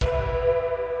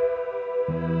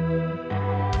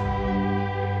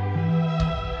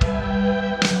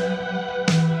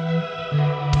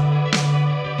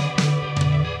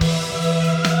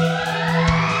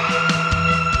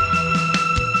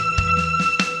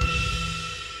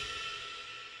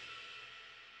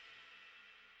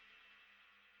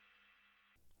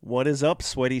What is up,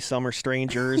 sweaty summer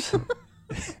strangers?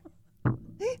 I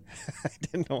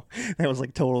didn't know. That was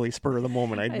like totally spur of the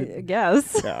moment. I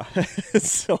guess. Yeah.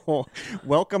 So,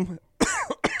 welcome.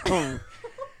 Yeah,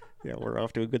 we're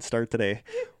off to a good start today.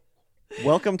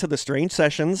 Welcome to the Strange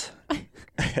Sessions.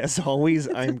 As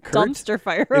always, I'm Kurt. Dumpster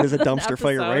fire. It is a dumpster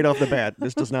fire right off the bat.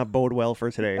 This does not bode well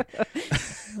for today.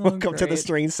 Welcome to the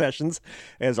Strange Sessions.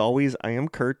 As always, I am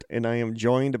Kurt, and I am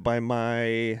joined by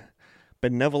my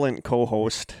benevolent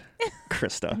co-host,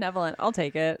 Krista. Benevolent. I'll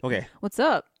take it. Okay. What's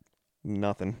up?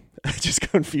 Nothing. Just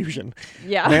confusion.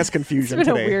 Yeah. Mass confusion It's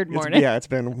been today. a weird morning. It's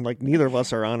been like neither of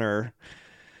us are on our...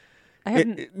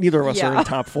 Neither of us are in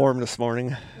top form this morning.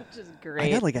 Which is great.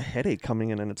 I got like a headache coming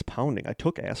in and it's pounding. I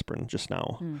took aspirin just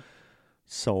now.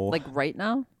 So... Like right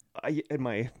now? In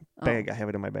my bag. I have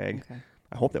it in my bag. Okay.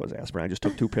 I hope that was aspirin. I just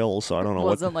took 2 pills, so I don't know. It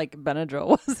wasn't like Benadryl,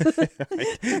 was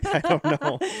it? I don't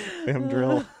know.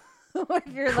 Benadryl.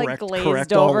 If you're like glazed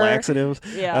correct over. all laxatives.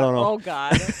 Yeah. I don't know. Oh,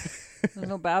 God. There's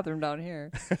no bathroom down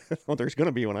here. Well, there's going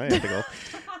to be when I have to go.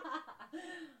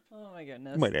 Oh, my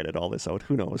goodness. I might edit all this out.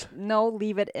 Who knows? No,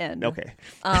 leave it in. Okay.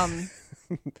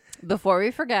 Before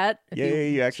we forget.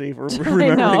 You actually were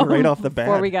remembering right off the bat.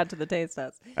 Before we got to the taste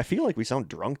test. I feel like we sound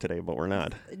drunk today, but we're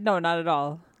not. No, not at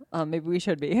all. Maybe we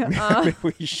should be. Maybe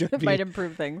we should It be. might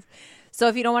improve things. So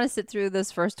if you don't want to sit through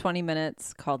this first 20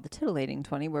 minutes called the Titillating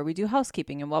 20, where we do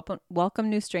housekeeping and welcome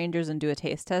new strangers and do a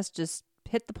taste test, just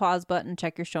hit the pause button,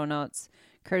 check your show notes.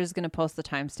 Kurt is going to post the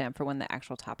timestamp for when the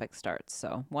actual topic starts.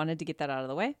 So wanted to get that out of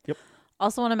the way. Yep.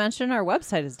 Also want to mention our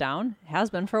website is down. It has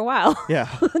been for a while. Yeah.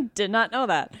 Did not know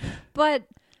that. But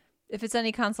if it's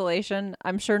any consolation,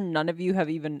 I'm sure none of you have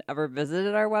even ever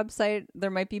visited our website. There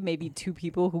might be maybe 2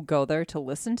 people who go there to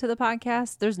listen to the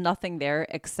podcast. There's nothing there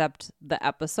except the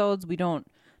episodes.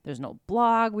 There's no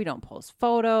blog. We don't post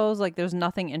photos. Like there's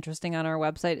nothing interesting on our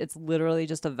website. It's literally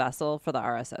just a vessel for the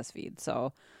RSS feed.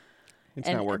 So It's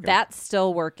not working. That's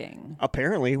still working.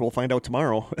 Apparently, we'll find out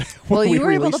tomorrow. Well, you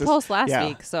were able release to post last Yeah.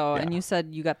 week, and you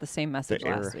said you got the same message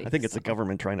last week. I think it's the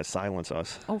government trying to silence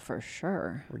us. Oh, for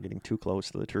sure. We're getting too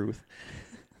close to the truth.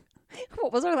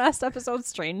 What was our last episode?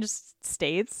 Strange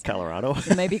states? Colorado.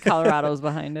 Maybe Colorado's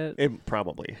behind it.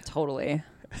 Probably. Totally.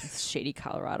 Shady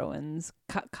Coloradoans.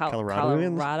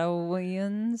 Coloradoans?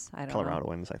 Coloradoans? I don't know.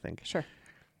 Coloradoans, I think. Sure.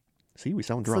 See, we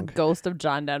sound It's drunk. the ghost of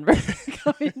John Denver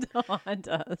coming to haunt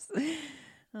us.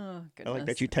 Oh, goodness. I like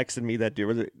that you texted me that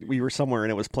we were somewhere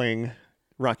and it was playing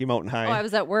Rocky Mountain High. Oh, I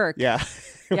was at work. Yeah.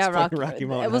 Yeah, Rocky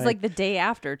Mountain It was High. like the day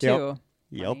after, too.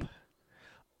 Yep.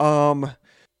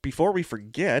 Before we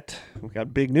forget, we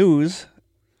got big news.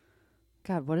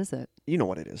 God, what is it? You know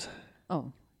what it is.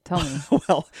 Oh, tell me.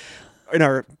 Well, in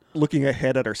our looking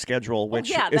ahead at our schedule, which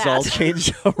is all that.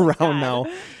 changed around now.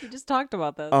 You just talked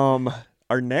about this.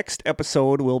 Our next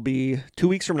episode will be 2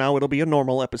 weeks from now. It'll be a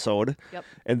normal episode. Yep.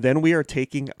 And then we are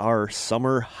taking our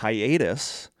summer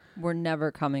hiatus. We're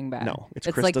never coming back. No, it's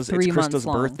like Krista's, 3 months Krista's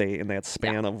long. birthday in that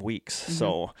span of weeks. Mm-hmm.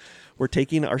 So we're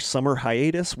taking our summer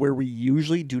hiatus where we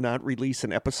usually do not release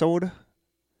an episode.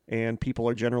 And people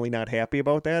are generally not happy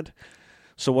about that.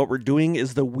 So what we're doing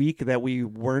is the week that we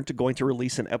weren't going to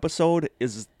release an episode,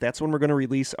 that's when we're going to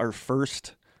release our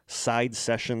first Side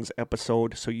Sessions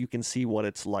episode so you can see what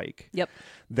it's like. Yep.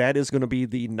 That is going to be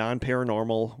the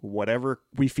non-paranormal, whatever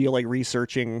we feel like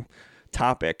researching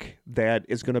topic that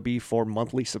is going to be for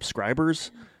monthly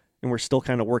subscribers. And we're still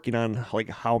kind of working on like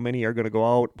how many are going to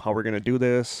go out, how we're going to do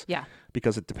this. Yeah.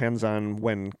 Because it depends on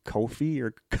when coffee.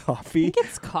 I think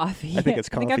it's coffee. I think it's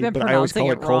coffee, I've been but I always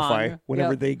pronouncing call it it Ko-Fi wrong.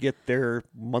 whenever Yep. they get their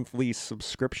monthly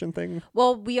subscription thing.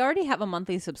 Well, we already have a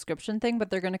monthly subscription thing,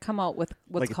 but they're going to come out with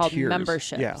what's Like called tiers.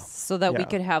 memberships, Yeah. so that we Yeah.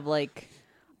 could have like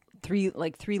three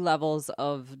levels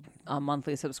of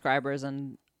monthly subscribers,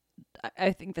 and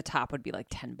I think the top would be like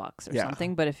 $10 or Yeah.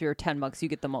 something. But if you're $10, you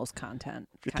get the most content.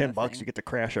 If you're $10, you get to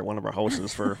crash at one of our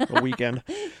houses for a weekend.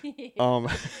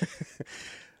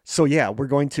 So yeah,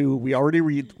 we already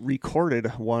recorded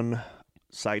one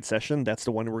side session. That's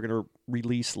the one we're going to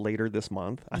release later this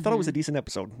month. I thought it was a decent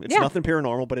episode. It's nothing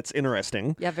paranormal, but it's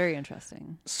interesting. Yeah, very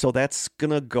interesting. So that's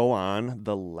going to go on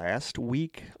the last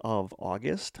week of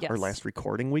August, our Yes. last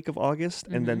recording week of August.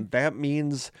 And then that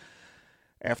means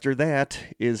after that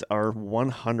is our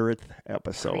 100th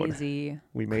episode. Crazy.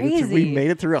 We made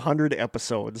it through 100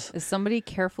 episodes. Is somebody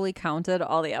carefully counted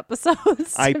all the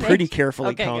episodes? I to pretty make- carefully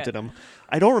Okay, counted good. them.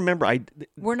 I don't remember.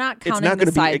 We're not It's counting not going the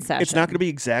to be. side session. It's not going to be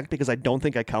exact because I don't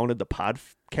think I counted the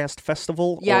podcast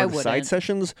festival Yeah, or I the side wouldn't.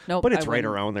 sessions. Nope, but it's I right wouldn't.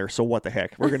 around there. So what the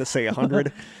heck? We're going to say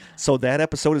 100. So that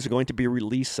episode is going to be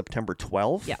released September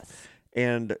 12th. Yes.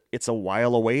 and it's a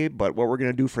while away, but what we're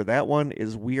going to do for that one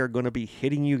is we are going to be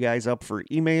hitting you guys up for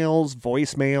emails,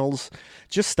 voicemails,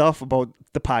 just stuff about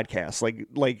the podcast,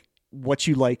 like what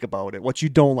you like about it, what you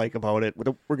don't like about it.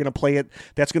 We're going to play it.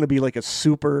 That's going to be like a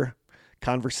super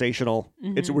conversational.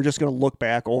 We're just going to look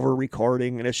back over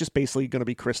recording, and it's just basically going to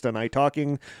be Krista and I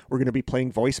talking. We're going to be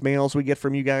playing voicemails we get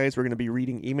from you guys. We're going to be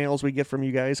reading emails we get from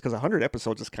you guys, because 100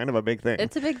 episodes is kind of a big thing.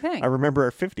 It's a big thing. I remember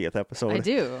our 50th episode. I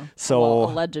do. So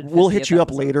alleged we'll hit you up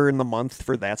episode. later in the month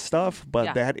for that stuff, but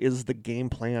Yeah. that is the game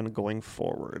plan going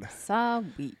forward.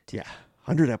 Sweet. Yeah,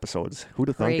 100 episodes. Who'd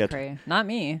have thunk it? Cray. Not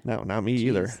me. No, not me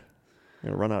either.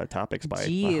 Gonna run out of topics by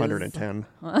 110,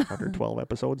 112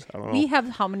 episodes. I don't know. We have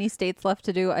how many states left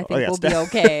to do? I think yes, we'll be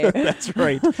okay. That's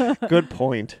right. Good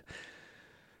point.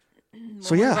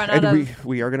 So yeah, and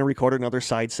we are going to record another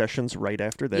side sessions right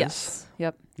after this. Yes.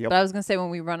 Yep. But I was going to say,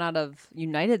 when we run out of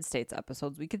United States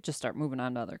episodes, we could just start moving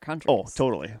on to other countries. Oh,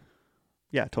 totally.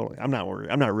 Yeah, totally. I'm not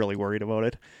worried. I'm not really worried about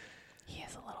it. He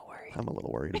is a little worried. I'm a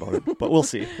little worried about it, but we'll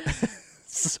see.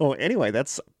 So anyway,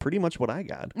 that's pretty much what I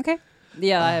got. Okay.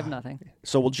 Yeah, I have nothing.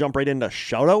 So we'll jump right into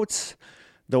shout-outs.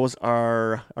 Those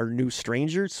are our new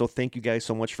strangers. So thank you guys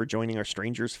so much for joining our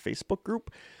strangers Facebook group.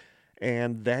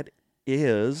 And that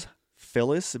is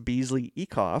Phyllis Beasley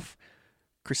Ekoff,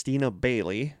 Christina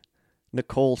Bailey,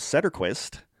 Nicole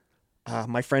Sederquist,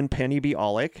 my friend Penny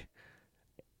Bialik.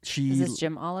 Is this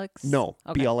Jim Alex? No,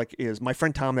 Okay. Bialik is my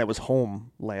friend Tom that was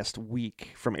home last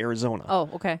week from Arizona. Oh,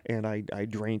 okay. And I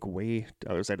drank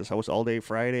I was at his house all day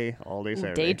Friday, all day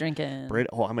Saturday. Day drinking.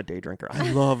 I'm a day drinker. I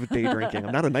love day drinking.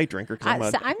 I'm not a night drinker. I'm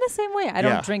the same way. I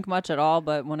don't Yeah. drink much at all,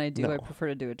 but when I do, No. I prefer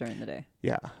to do it during the day.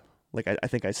 Yeah. Like I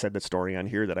think I said that story on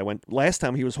here that I went last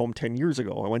time he was home 10 years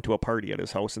ago. I went to a party at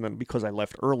his house, and then because I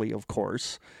left early, of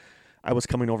course, I was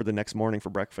coming over the next morning for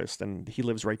breakfast, and he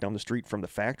lives right down the street from the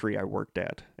factory I worked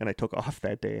at, and I took off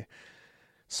that day.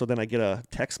 So then I get a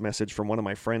text message from one of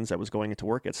my friends that was going into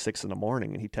work at 6 a.m,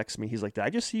 and he texts me. He's like, "Did I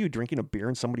just see you drinking a beer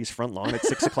in somebody's front lawn at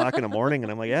 6 o'clock in the morning?"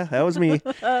 And I'm like, "Yeah, that was me."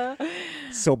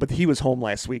 So, but he was home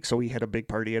last week, so we had a big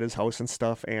party at his house and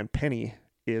stuff, and Penny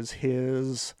is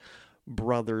his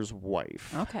brother's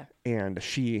wife. Okay. And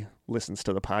she listens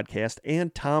to the podcast,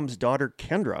 and Tom's daughter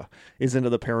Kendra is into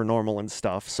the paranormal and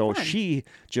stuff, so Fun. she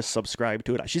just subscribed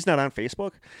to it. She's not on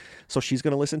Facebook, so she's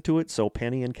going to listen to it. So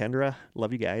Penny and Kendra,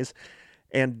 love you guys.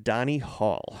 And Donnie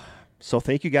Hall. So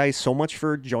thank you guys so much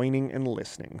for joining and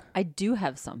listening. I do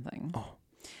have something. Oh.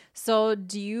 So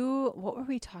what were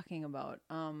we talking about?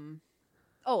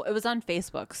 It was on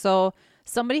Facebook. So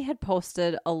somebody had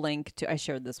posted a link to, I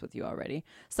shared this with you already.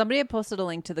 Somebody had posted a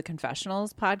link to the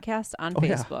Confessionals podcast on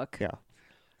Facebook. Yeah.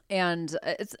 And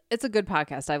it's a good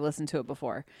podcast. I've listened to it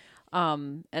before.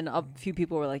 And a few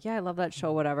people were like, "Yeah, I love that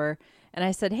show, whatever." And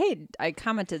I said, "Hey," I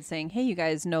commented saying, "Hey, you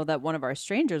guys know that one of our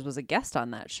strangers was a guest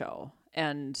on that show."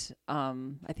 And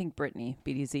I think Brittany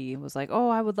BDZ was like, "Oh,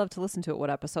 I would love to listen to it. What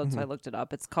episode?" So I looked it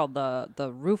up. It's called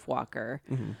the Roof Walker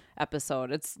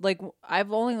episode. It's like,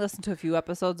 I've only listened to a few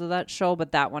episodes of that show,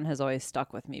 but that one has always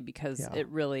stuck with me because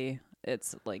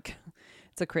it's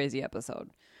a crazy episode.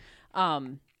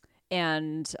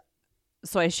 And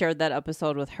so I shared that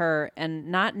episode with her, and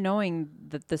not knowing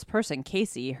that this person,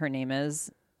 Casey, her name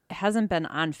is, hasn't been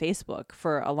on Facebook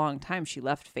for a long time. She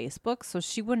left Facebook, so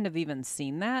she wouldn't have even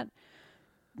seen that.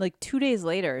 Like 2 days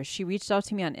later, she reached out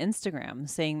to me on Instagram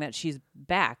saying that she's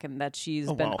back and that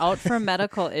she's been out for a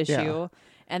medical issue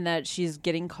and that she's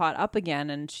getting caught up again,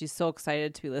 and she's so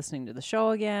excited to be listening to the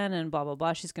show again and blah, blah,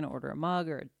 blah. She's going to order a mug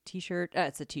or a t-shirt.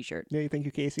 It's a t-shirt. Yeah, thank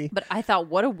you, Casey. But I thought,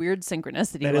 what a weird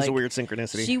synchronicity. That is a weird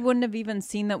synchronicity. She wouldn't have even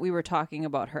seen that we were talking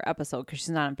about her episode because she's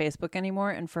not on Facebook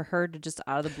anymore. And for her to just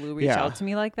out of the blue reach out to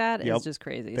me like that is just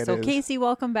crazy. That so is. Casey,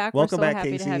 welcome back. Welcome we're so back,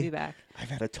 happy Casey. to have you back. I've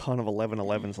had a ton of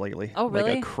 11/11s lately. Oh,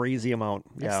 really? Like a crazy amount.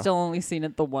 Yeah. I've still only seen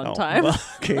it the one time. Well,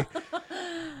 okay.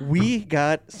 We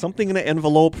got something in an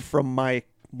envelope from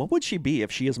what would she be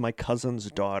if she is my cousin's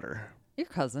daughter? Your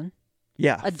cousin.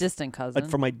 Yeah. A distant cousin.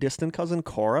 From my distant cousin,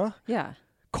 Cora. Yeah.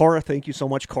 Cora, thank you so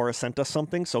much. Cora sent us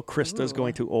something, so Krista's Ooh.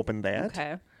 going to open that.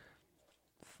 Okay.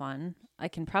 Fun. I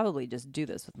can probably just do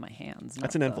this with my hands.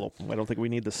 That's an envelope. I don't think we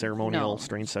need the ceremonial No.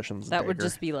 Strange Sessions That would dagger.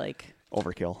 just be like,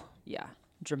 Overkill. yeah,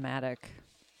 dramatic.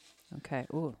 Okay.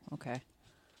 Ooh, okay.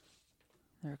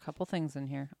 There are a couple things in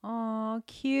here. Oh,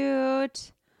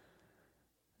 cute.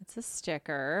 It's a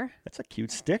sticker. That's a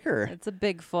cute sticker. It's a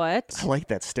Bigfoot. I like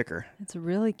that sticker. It's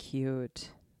really cute.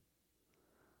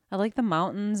 I like the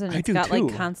mountains, and I it's do got too.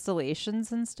 like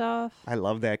constellations and stuff. I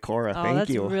love that, Cora. Oh, Thank that's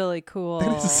you. really cool.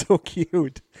 That is so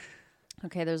cute.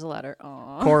 Okay, there's a letter.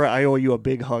 Aww. Cora, I owe you a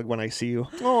big hug when I see you.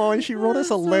 Oh, and she wrote us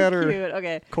a letter. Cute.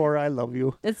 Okay. Cora, I love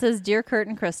you. It says, Dear Kurt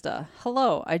and Krista,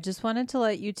 hello. I just wanted to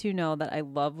let you two know that I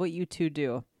love what you two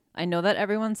do. I know that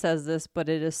everyone says this, but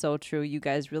it is so true. You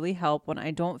guys really help when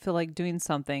I don't feel like doing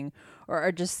something or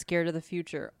are just scared of the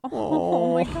future.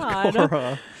 Oh my God.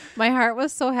 Cora. My heart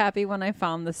was so happy when I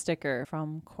found the sticker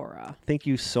from Cora. Thank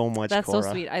you so much, That's Cora.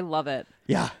 so sweet. I love it.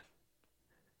 Yeah.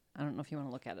 I don't know if you want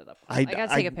to look at it up. I got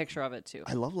to take a picture of it too.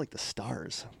 I love like the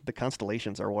stars. The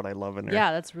constellations are what I love in there.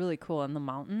 Yeah, that's really cool. And the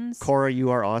mountains. Cora, you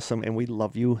are awesome, and we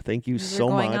love you. Thank you so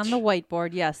much. Going on the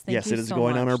whiteboard. Yes, thank you Yes, it is so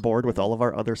going much. on our board with all of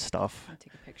our other stuff. I'll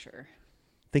take a picture.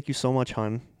 Thank you so much,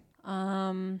 hon.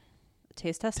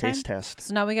 Taste test time? Taste test.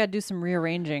 So now we got to do some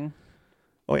rearranging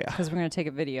Oh, yeah. because we're going to take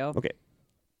a video. Okay.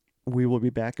 We will be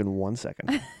back in 1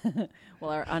 second. Well,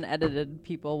 our unedited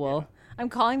people will. I'm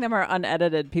calling them our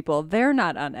unedited people. They're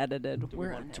not unedited. Do we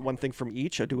We're want one thing from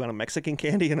each? Do we want a Mexican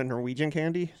candy and a Norwegian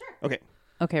candy? Sure. Okay.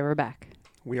 Okay, we're back.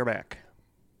 We are back.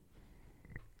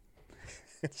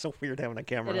 It's so weird having a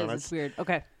camera It on is. us. It's weird.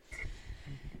 Okay.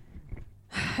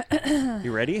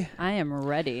 You ready? I am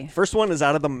ready. First one is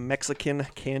out of the Mexican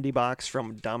candy box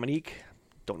from Dominique.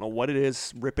 Don't know what it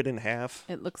is. Rip it in half.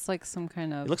 It looks like some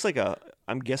kind of... It looks like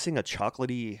I'm guessing a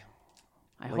chocolatey.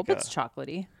 I hope it's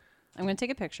chocolatey. I'm going to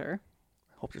take a picture.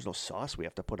 Hope there's no sauce we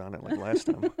have to put on it like last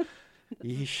time.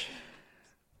 Yeesh.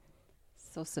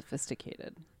 So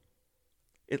sophisticated.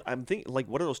 I'm thinking, like,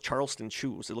 what are those Charleston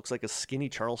chews? It looks like a skinny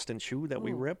Charleston chew that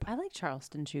we Ooh, rip. I like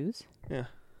Charleston chews. Yeah.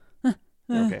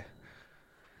 Okay.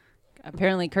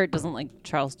 Apparently, Kurt doesn't like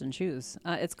Charleston chews.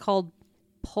 It's called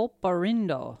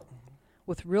pulparindo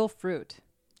with real fruit.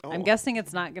 Oh. I'm guessing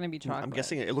it's not going to be chocolate. I'm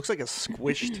guessing it looks like a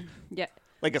squished, Yeah.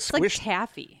 like a It's like squished.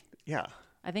 taffy. Yeah.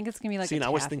 I think it's going to be like See, a and I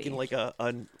taffy. was thinking like a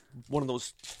one of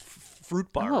those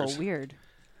fruit bars. Oh, weird.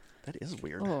 That is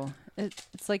weird. Oh,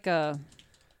 it's like a...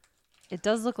 It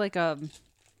does look like a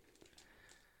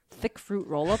thick fruit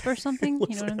roll-up or something.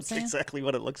 You know what I'm That's saying? exactly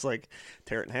what it looks like.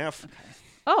 Tear it in half. Okay.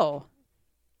 Oh.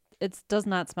 It does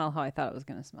not smell how I thought it was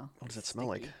going to smell. What does it smell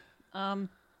like?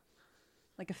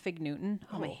 Like a Fig Newton.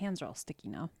 Oh, my Oh. hands are all sticky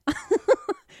now.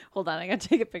 Hold on, I got to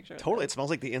take a picture. Totally. It smells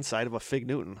like the inside of a Fig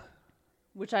Newton.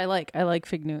 Which I like. I like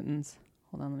Fig Newtons.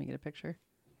 Hold on, let me get a picture.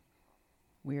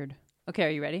 Weird. Okay, are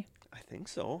you ready? I think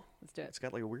so. Let's do it. It's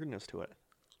got like a weirdness to it.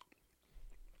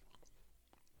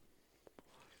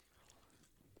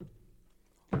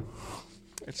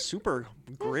 It's super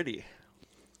gritty.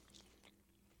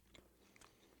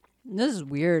 This is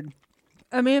weird.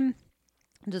 I mean,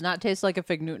 it does not taste like a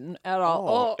Fig Newton at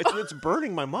all. Oh, It's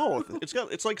burning my mouth.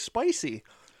 It's like spicy.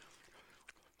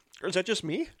 Or is that just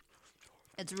me?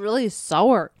 it's really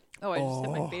sour. Oh, I just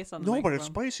hit my face on the No, but it's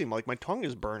microphone. spicy. Like my tongue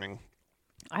is burning.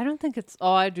 I don't think it's...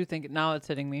 Oh, I do think it... Now it's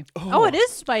hitting me. Oh, it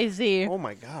is spicy. Oh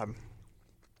my god.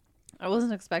 I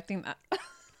wasn't expecting that.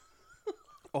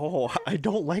 Oh, I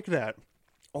don't like that.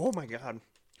 Oh my god.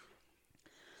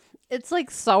 It's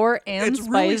like sour and It's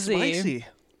spicy. really spicy.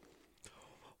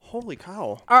 Holy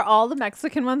cow. Are all the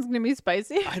Mexican ones going to be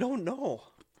spicy? I don't know.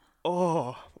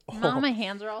 Oh. Now my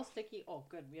hands are all sticky. Oh,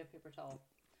 good. We have paper towel.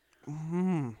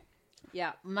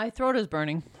 Yeah, my throat is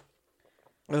burning.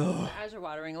 Ugh. My eyes are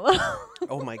watering a little.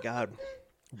 Oh my god.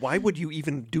 Why would you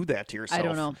even do that to yourself? I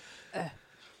don't know.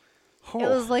 Oh. It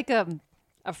was like a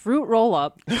fruit roll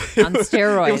up on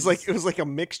steroids. It was like a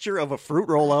mixture of a fruit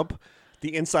roll up,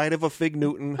 the inside of a Fig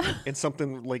Newton, and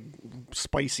something like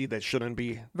spicy that shouldn't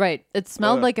be. Right. It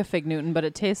smelled like a Fig Newton, but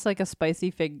it tastes like a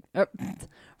spicy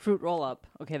fruit roll up.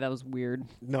 Okay, that was weird.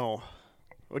 No.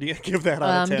 What do you give that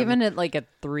out of 10? I'm giving it like a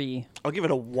 3. I'll give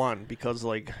it a 1 because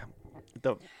like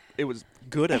it was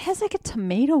good It at. has like a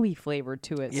tomatoey flavor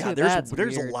to it. Yeah, too. there's That's a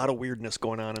weird. lot of weirdness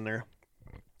going on in there.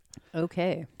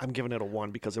 Okay. I'm giving it a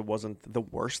 1 because it wasn't the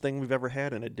worst thing we've ever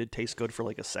had, and it did taste good for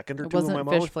like a second or It two in wasn't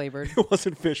my fish mouth. flavored. It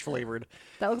wasn't fish flavored.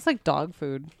 That looks like dog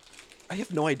food. I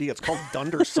have no idea. It's called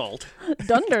Dunder Salt.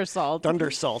 Dunder salt.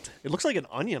 Dunder Salt. It looks like an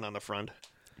onion on the front.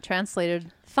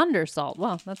 Translated thunder salt.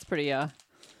 Well, that's pretty an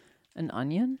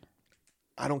onion?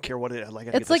 I don't care what it like.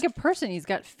 It's like a person. He's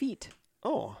got feet.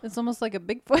 Oh, It's almost like a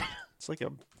Bigfoot. it's like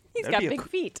a. He's that'd got be a big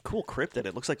feet. Cool cryptid.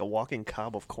 It looks like a walking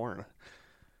cob of corn.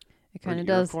 It kind Or of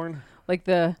ear does. Corn. Like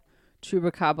the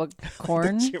chupacabra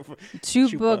corn. Chupa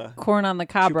Chupa corn on the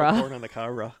cabra. corn on the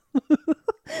cabra.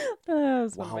 That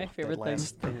was one Wow, of my favorite that things.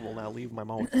 last thing will not leave my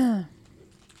mouth.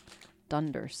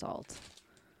 Dunder salt.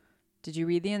 Did you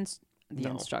read the No.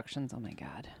 instructions? Oh my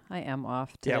god, I am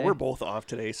off today. Yeah, we're both off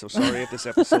today, so sorry if this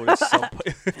episode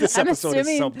is I'm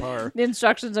assuming subpar. the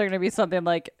instructions are going to be something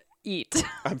like eat.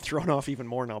 I'm thrown off even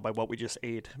more now by what we just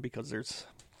ate because there's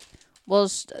Well,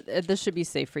 this should be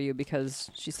safe for you because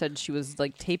she said she was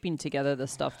like taping together the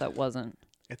stuff that wasn't.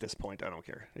 At this point, I don't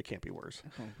care. It can't be worse.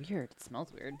 Oh, weird. It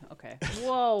smells weird. Okay.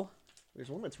 Whoa. There's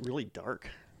one that's really dark.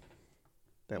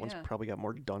 That one's probably got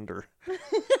more dunder.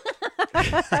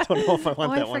 I don't know if I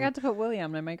want that one. I forgot to put Willie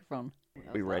on my microphone.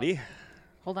 We ready?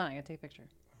 Hold on, I gotta take a picture.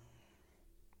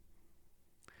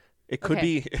 It could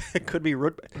be. It could be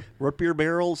root beer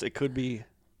barrels. It could be.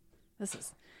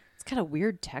 It's got a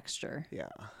weird texture. Yeah.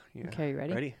 Okay, you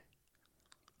ready? Ready?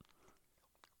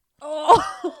 Oh.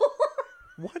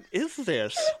 What is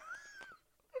this?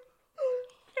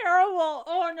 Terrible.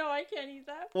 Oh no, I can't eat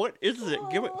that. What is it?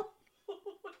 Give it. Oh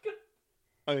my God.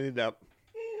 I need that.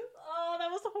 Oh,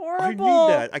 that was horrible. I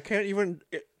need that. I can't even.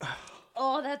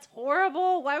 Oh, that's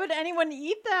horrible. Why would anyone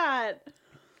eat that?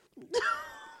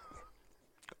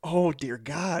 Oh dear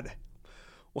God,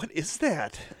 what is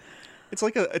that? It's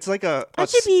like a. That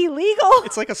should be illegal.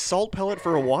 It's like a salt pellet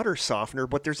for a water softener,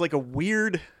 but there's like a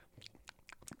weird.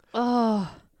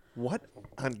 Oh. What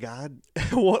on God?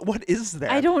 What is that?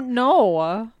 I don't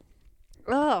know.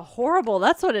 Horrible.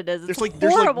 That's what it is. It's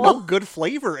there's like no good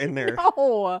flavor in there.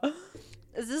 No.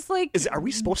 Is this like? Are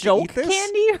we supposed joke to eat this?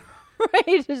 Candy?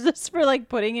 Right? Is this for like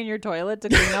putting in your toilet to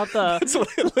clean out the? That's what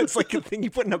it's like. A thing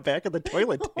you put in the back of the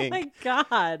toilet tank. Oh my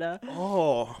God.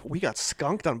 Oh, we got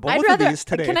skunked on both of these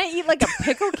today. Can I eat like a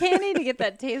pickle candy to get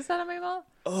that taste out of my mouth?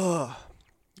 Ugh.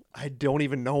 I don't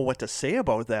even know what to say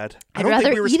about that. I I'd don't rather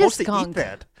think we were eat a supposed to skunk. eat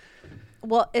that.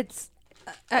 Well, it's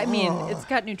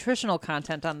got nutritional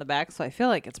content on the back, so I feel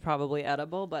like it's probably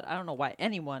edible, but I don't know why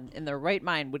anyone in their right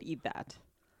mind would eat that.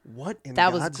 What in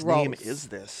That was God's gross. name is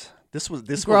this? This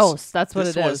Gross. was That's what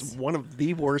it was is. one of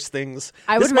the worst things.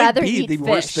 I this would rather might be eat the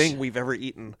worst fish. thing we've ever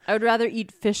eaten. I would rather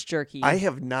eat fish jerky. I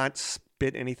have not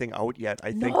spit anything out yet.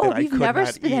 I think No, that I we've could never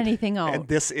not spit eat. anything out. And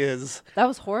this is. That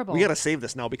was horrible. We got to save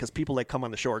this now because people that come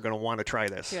on the show are going to want to try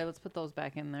this. Here, let's put those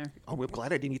back in there. Oh, I'm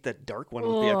glad I didn't eat that dark one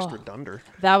with the extra dunder.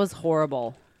 That was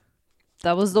horrible.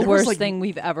 That was the There was, worst like- thing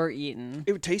we've ever eaten.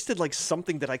 It tasted like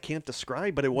something that I can't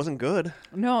describe, but it wasn't good.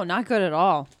 No, not good at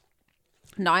all.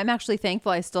 No, I'm actually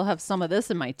thankful I still have some of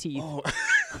this in my teeth. Oh.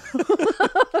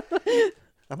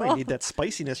 I might need that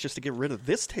spiciness just to get rid of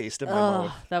this taste in my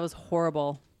mouth. That was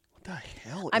horrible. What the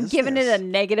hell I'm is giving this? it a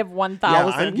negative 1,000.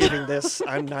 Yeah, I'm giving this.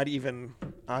 I'm not even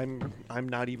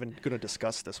going to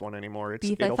discuss this one anymore.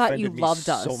 Beef, it I thought offended you me loved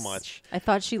us so much. I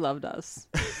thought she loved us.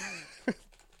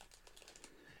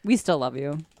 We still love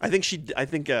you. I think she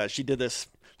did this.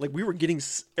 Like we were getting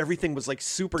everything was like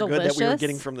super good that we were Delicious.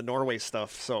 getting from the Norway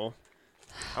stuff. So,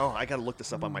 I got to look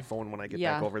this up on my phone when I get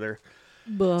back over there.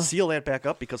 Buh. Seal that back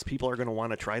up because people are going to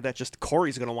want to try that. Just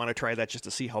Corey's going to want to try that just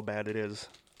to see how bad it is.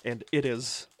 And it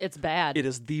is. It's bad. It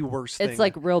is the worst thing. It's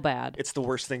like real bad. It's the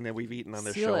worst thing that we've eaten on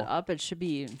this Seal show. it up. It should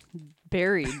be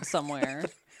buried somewhere.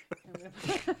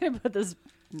 Put this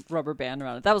rubber band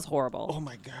around it. That was horrible. Oh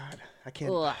my God. I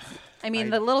can't. Ugh. I mean,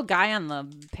 the little guy on the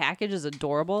package is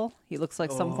adorable. He looks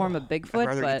like some form of Bigfoot, I'd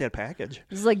rather eat but that package.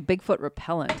 this is like Bigfoot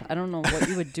repellent. I don't know what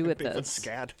you would do with Bigfoot this.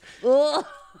 scat. Ugh.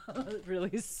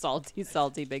 Really salty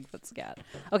Bigfoot scat.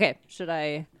 Okay, should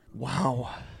I? Wow.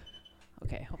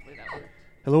 Okay, hopefully that worked.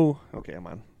 Hello. Okay, I'm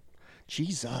on.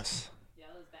 Jesus. Yeah,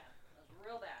 that was bad. That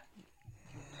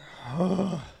was real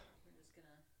bad.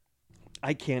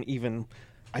 I can't even.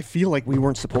 I feel like we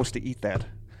weren't supposed to eat that.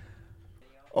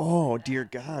 Oh, dear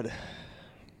God.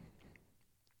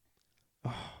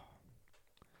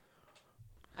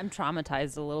 I'm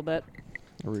traumatized a little bit.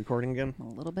 Are we recording again? A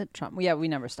little bit. Yeah, we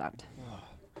never stopped.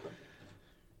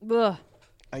 Ugh.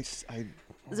 Is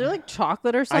there like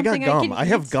chocolate or I something? got gum. can I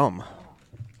have eat? gum.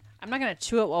 I'm not gonna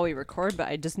chew it while we record, but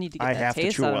I just need to get I that have to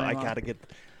taste chew it. out of my I mouth. gotta get.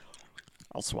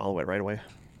 I'll swallow it right away.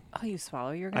 Oh, you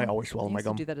swallow your gum? I always swallow I my used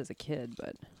gum. to do that as a kid,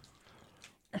 but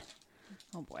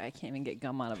oh boy, I can't even get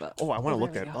gum out of it. Oh, I want to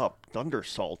look there we that go. up. Thunder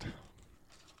salt.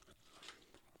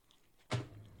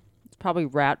 It's probably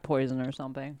rat poison or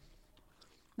something.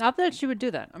 Not that she would do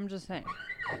that. I'm just saying.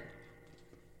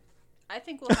 I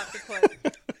think we'll have to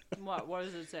put. What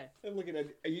does it say? I'm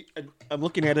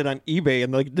looking at it on eBay,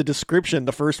 and like the description,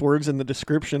 the first words in the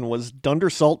description was "Dunder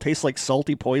salt tastes like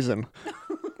salty poison."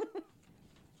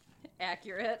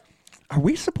 Accurate. Are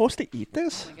we supposed to eat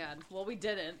this? Oh my god. Well, we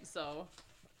didn't, so.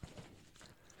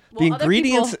 The Well, other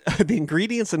ingredients, people- the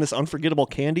ingredients in this unforgettable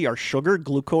candy are sugar,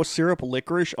 glucose syrup,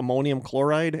 licorice, ammonium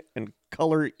chloride, and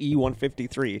color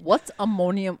E153. What's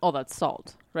ammonium? Oh, that's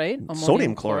salt, right? Ammonium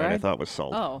Sodium chloride, I thought was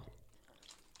salt. Oh.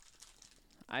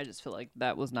 I just feel like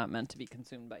that was not meant to be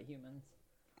consumed by humans.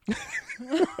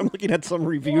 I'm looking at some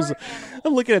reviews.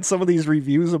 I'm looking at some of these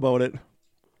reviews about it.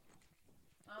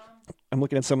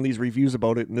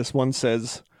 And this one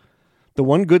says, The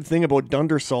one good thing about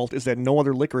Dunder Salt is that no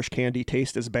other licorice candy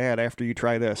tastes as bad after you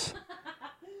try this.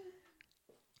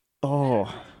 Oh.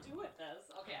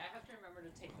 Okay, I have to remember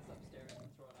to take this upstairs and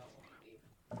throw it out when we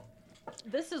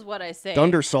leave. This is what I say.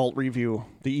 Dunder Salt review.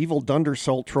 The evil Dunder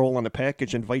Salt troll on the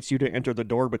package invites you to enter the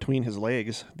door between his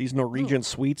legs. These Norwegian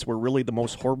sweets were really the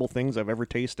most horrible things I've ever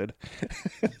tasted.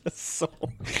 This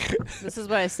is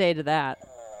what I say to that.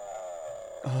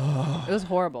 It was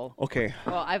horrible. Okay.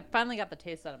 Well, I finally got the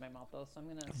taste out of my mouth, though, so I'm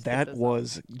going to That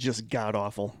was just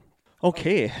god-awful.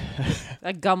 Okay.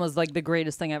 That gum was like the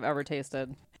greatest thing I've ever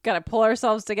tasted. Got to pull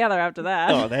ourselves together after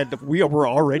that. Oh, we were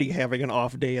already having an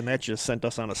off day, and that just sent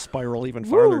us on a spiral even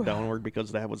farther downward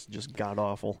because that was just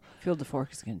god-awful. Field to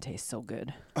Fork is going to taste so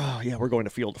good. Oh, yeah, we're going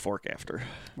to Field to Fork after.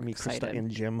 Me, excited. Krista, and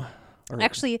Jim.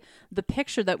 Actually, the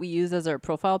picture that we use as our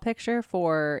profile picture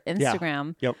for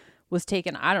Instagram was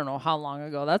taken, I don't know how long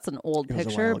ago. That's an old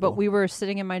picture, but we were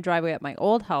sitting in my driveway at my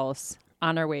old house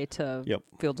on our way to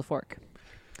Field to Fork.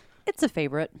 It's a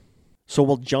favorite. So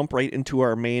we'll jump right into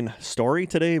our main story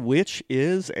today, which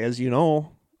is, as you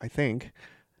know, I think,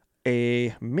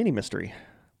 a mini mystery.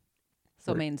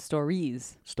 So main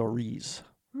stories. Stories.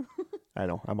 I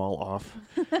know, I'm all off.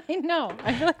 I know.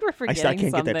 I feel like we're forgetting something. I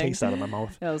can't get that taste out of my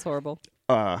mouth. That was horrible.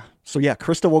 So yeah,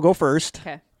 Krista will go first.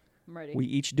 Okay, I'm ready. We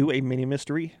each do a mini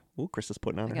mystery. Ooh, Krista's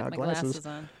putting on her hot glasses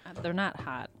on. They're not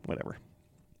hot. Whatever.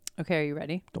 Okay, are you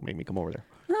ready? Don't make me come over there.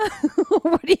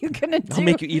 What are you going to do? I'll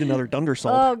make you eat another Dunder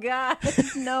Salt. Oh, God.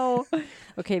 No.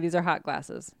 Okay, these are hot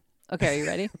glasses. Okay, are you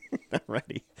ready? I'm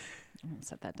ready. I'm going to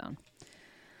set that down.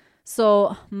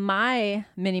 So my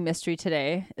mini mystery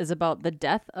today is about the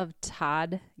death of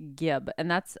Todd Geib.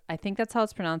 And I think that's how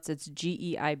it's pronounced. It's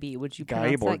Geib. Would you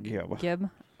pronounce Geib or that? Geib? Geib?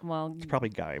 Well, it's probably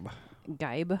Geib.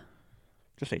 Geib?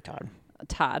 Just say Todd.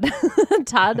 Todd.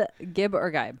 Todd Geib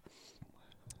or Geib.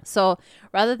 So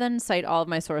rather than cite all of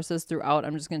my sources throughout,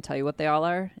 I'm just going to tell you what they all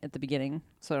are at the beginning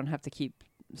so I don't have to keep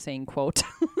saying quote.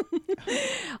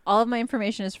 All of my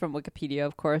information is from Wikipedia,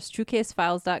 of course,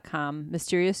 truecasefiles.com,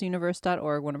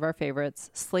 mysteriousuniverse.org, one of our favorites,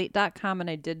 slate.com,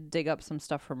 and I did dig up some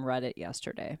stuff from Reddit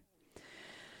yesterday.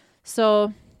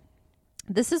 So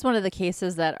this is one of the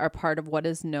cases that are part of what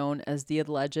is known as the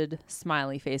alleged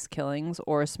smiley face killings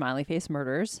or smiley face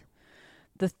murders.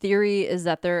 The theory is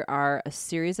that there are a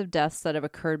series of deaths that have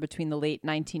occurred between the late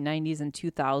 1990s and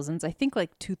 2000s. I think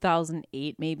like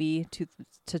 2008 maybe to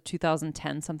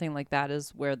 2010, something like that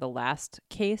is where the last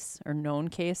case or known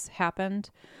case happened,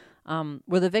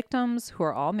 where the victims, who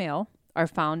are all male, are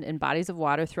found in bodies of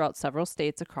water throughout several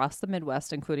states across the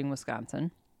Midwest, including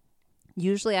Wisconsin,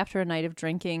 usually after a night of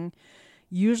drinking,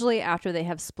 usually after they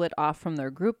have split off from their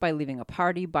group by leaving a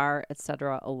party, bar,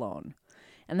 etc. alone.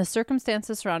 And the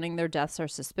circumstances surrounding their deaths are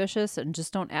suspicious and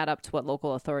just don't add up to what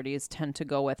local authorities tend to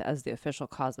go with as the official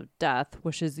cause of death,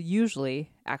 which is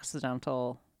usually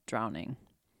accidental drowning.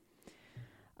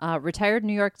 Retired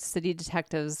New York City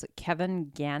detectives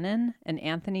Kevin Gannon and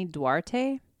Anthony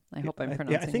Duarte. I hope I'm pronouncing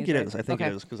it. Yeah, I think it is. I think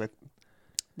it is because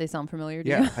they sound familiar to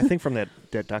you? Yeah, I think from that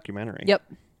documentary. Yep.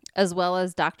 As well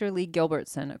as Dr. Lee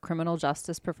Gilbertson, a criminal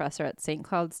justice professor at St.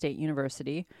 Cloud State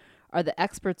University, are the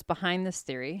experts behind this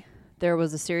theory. There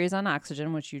was a series on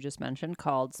Oxygen, which you just mentioned,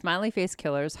 called Smiley Face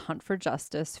Killers Hunt for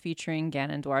Justice, featuring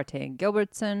Gannon, Duarte, and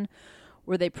Gilbertson,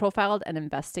 where they profiled and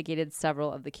investigated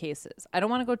several of the cases. I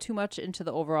don't want to go too much into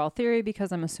the overall theory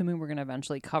because I'm assuming we're going to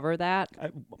eventually cover that.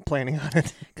 I'm planning on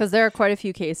it. Because there are quite a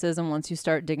few cases, and once you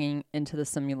start digging into the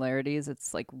similarities,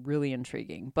 it's like really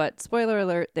intriguing. But spoiler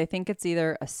alert, they think it's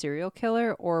either a serial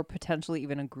killer or potentially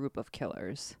even a group of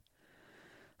killers.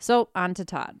 So on to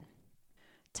Todd.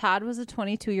 Todd was a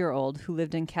 22-year-old who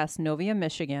lived in Casnovia,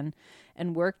 Michigan,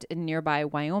 and worked in nearby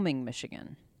Wyoming,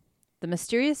 Michigan. The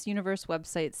Mysterious Universe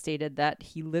website stated that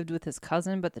he lived with his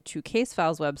cousin, but the True Case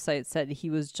Files website said he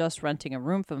was just renting a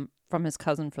room from his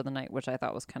cousin for the night, which I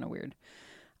thought was kind of weird.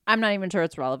 I'm not even sure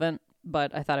it's relevant,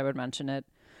 but I thought I would mention it.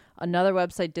 Another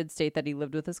website did state that he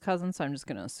lived with his cousin, so I'm just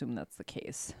going to assume that's the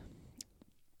case.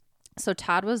 So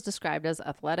Todd was described as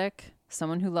athletic,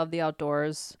 someone who loved the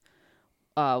outdoors,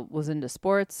 was into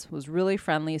sports, was really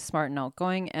friendly, smart, and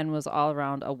outgoing, and was all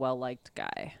around a well-liked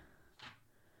guy.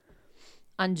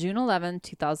 On June 11,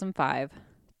 2005,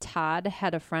 Todd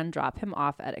had a friend drop him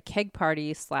off at a keg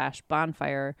party /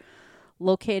 bonfire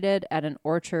located at an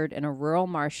orchard in a rural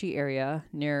marshy area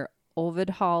near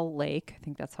Ovidhall Lake. I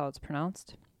think that's how it's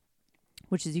pronounced,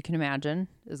 which, as you can imagine,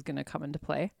 is going to come into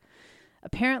play.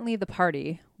 Apparently, the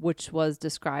party, which was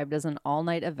described as an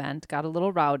all-night event, got a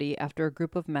little rowdy after a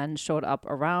group of men showed up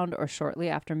around or shortly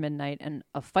after midnight, and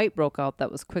a fight broke out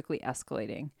that was quickly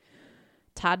escalating.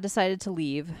 Todd decided to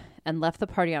leave and left the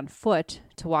party on foot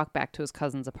to walk back to his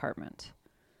cousin's apartment.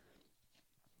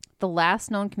 The last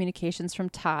known communications from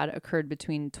Todd occurred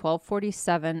between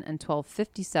 12:47 and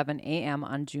 12:57 a.m.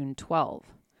 on June 12.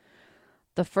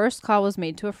 The first call was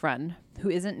made to a friend who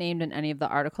isn't named in any of the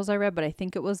articles I read, but I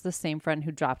think it was the same friend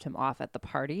who dropped him off at the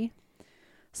party.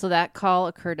 So that call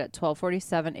occurred at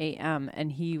 12:47 a.m.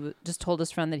 and he just told his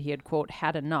friend that he had, quote,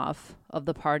 had enough of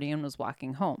the party and was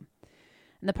walking home.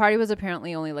 And the party was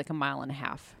apparently only like a mile and a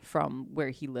half from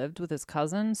where he lived with his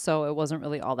cousin, so it wasn't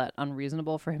really all that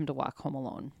unreasonable for him to walk home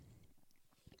alone.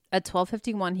 At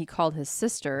 12:51, he called his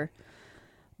sister,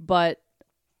 but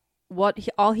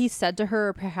all he said to her,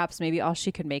 or perhaps maybe all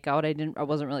she could make out, I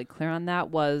wasn't really clear on that,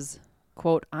 was,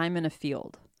 quote, I'm in a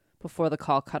field, before the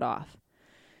call cut off.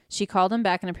 She called him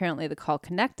back and apparently the call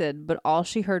connected, but all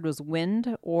she heard was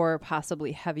wind or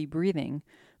possibly heavy breathing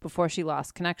before she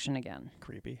lost connection again.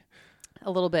 Creepy.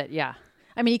 A little bit, yeah.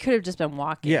 I mean, he could have just been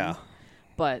walking. Yeah.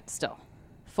 But still.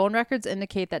 Phone records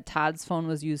indicate that Todd's phone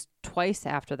was used twice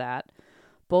after that.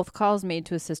 Both calls made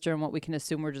to his sister and what we can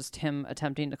assume were just him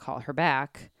attempting to call her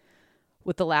back,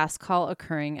 with the last call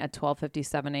occurring at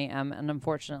 12:57 a.m. and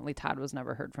unfortunately Todd was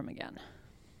never heard from again.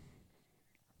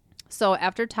 So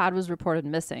after Todd was reported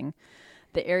missing,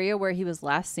 the area where he was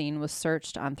last seen was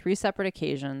searched on 3 separate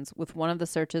occasions, with one of the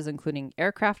searches including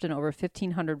aircraft and over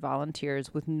 1,500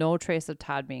 volunteers, with no trace of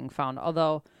Todd being found.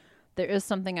 Although there is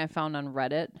something I found on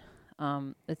Reddit.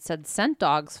 It said scent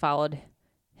dogs followed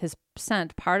his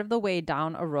scent part of the way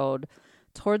down a road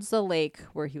towards the lake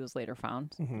where he was later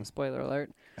found. Mm-hmm. Spoiler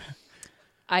alert.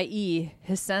 i.e.,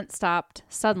 his scent stopped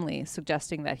suddenly,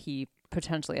 suggesting that he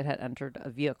potentially had entered a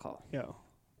vehicle. Yeah.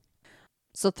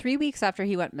 So 3 weeks after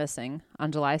he went missing,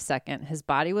 on July 2nd, his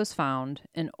body was found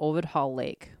in Ovid Hall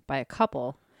Lake by a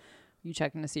couple. You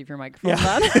checking to see if your microphone's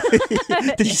on?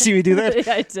 Did you see me do that?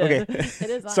 Yeah, I did. Okay.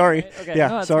 It is on. Sorry. Right? Okay. Yeah,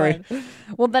 no, sorry. Fine.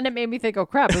 Well, then it made me think, oh,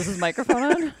 crap, is his microphone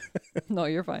on? No,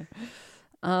 you're fine.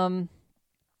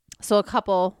 So a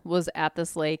couple was at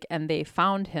this lake, and they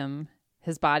found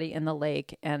his body in the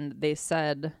lake, and they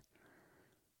said,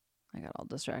 I got all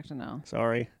distracted now.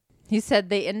 Sorry. He said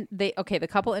the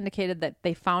couple indicated that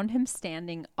they found him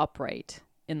standing upright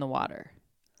in the water.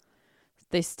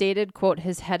 They stated, quote,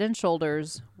 his head and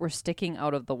shoulders were sticking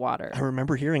out of the water. I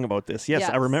remember hearing about this. Yes.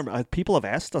 I remember. People have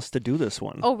asked us to do this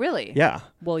one. Oh, really? Yeah.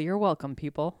 Well, you're welcome,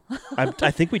 people.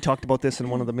 I think we talked about this in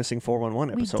one of the Missing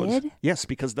 411 episodes. We did? Yes,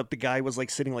 because the guy was like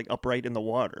sitting like upright in the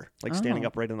water, like standing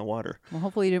upright in the water. Well,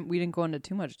 hopefully we didn't go into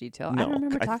too much detail. No, I don't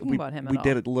remember talking about him at all. We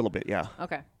did it a little bit, yeah.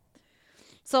 Okay.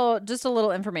 So just a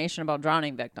little information about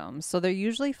drowning victims. So they're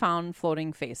usually found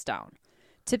floating face down.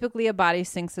 Typically, a body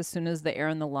sinks as soon as the air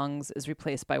in the lungs is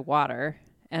replaced by water.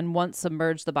 And once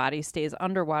submerged, the body stays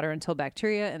underwater until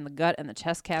bacteria in the gut and the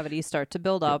chest cavity start to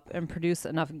build up and produce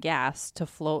enough gas to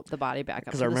float the body back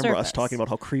up to the surface. Because I remember us talking about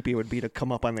how creepy it would be to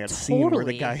come up on that scene where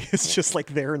the guy is just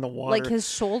like there in the water. Like his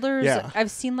shoulders. Yeah.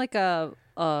 I've seen like a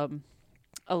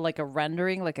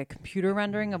rendering, like a computer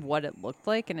rendering of what it looked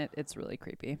like, and it's really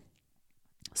creepy.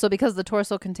 So because the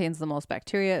torso contains the most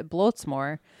bacteria, it bloats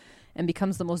more and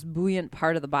becomes the most buoyant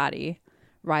part of the body,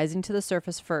 rising to the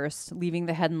surface first, leaving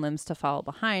the head and limbs to follow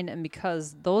behind. And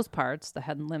because those parts, the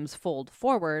head and limbs, fold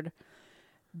forward,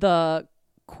 the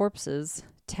corpses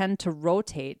tend to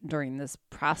rotate during this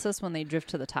process when they drift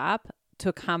to the top to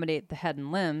accommodate the head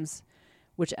and limbs,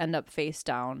 which end up face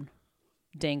down,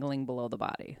 dangling below the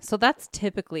body. So that's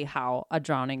typically how a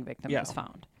drowning victim is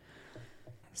found.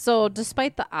 So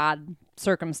despite the odd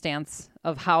circumstance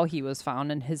of how he was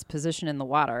found and his position in the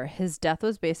water, his death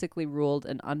was basically ruled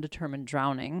an undetermined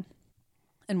drowning.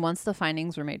 And once the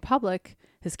findings were made public,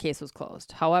 his case was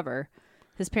closed. However,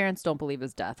 his parents don't believe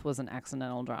his death was an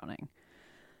accidental drowning.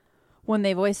 When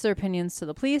they voiced their opinions to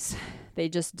the police, they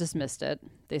just dismissed it.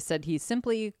 They said he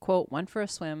simply, quote, went for a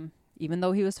swim, even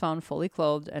though he was found fully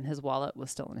clothed and his wallet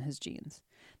was still in his jeans.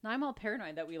 Now I'm all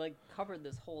paranoid that we covered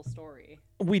this whole story.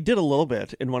 We did a little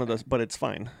bit in one of those, but it's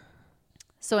fine.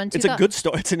 So it's a good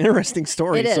story. It's an interesting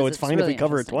story. So it's fine really if we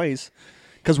cover it twice,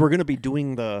 because we're going to be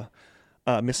doing the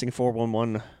Missing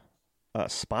 411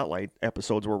 spotlight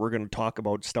episodes where we're going to talk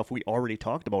about stuff we already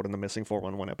talked about in the Missing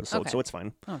 411 episode. Okay. So it's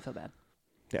fine. I don't feel bad.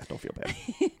 Yeah, don't feel bad.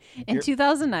 In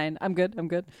 2009, I'm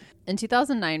good. In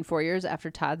 2009, 4 years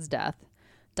after Todd's death,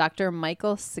 Dr.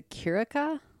 Michael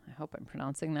Sikirica, I hope I'm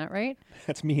pronouncing that right.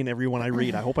 That's me and everyone I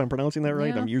read. I hope I'm pronouncing that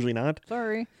right. Yeah. I'm usually not.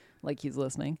 Sorry. Like he's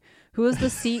listening. Who is the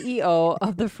CEO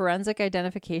of the Forensic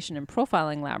Identification and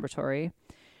Profiling Laboratory,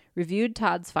 reviewed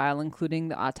Todd's file, including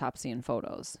the autopsy and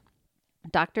photos.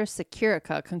 Dr.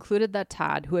 Sikirica concluded that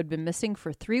Todd, who had been missing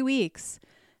for 3 weeks,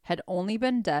 had only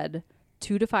been dead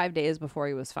 2 to 5 days before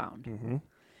he was found,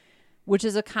 which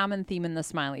is a common theme in the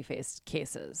smiley face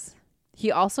cases.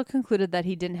 He also concluded that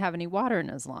he didn't have any water in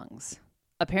his lungs.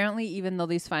 Apparently, even though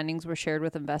these findings were shared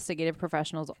with investigative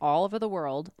professionals all over the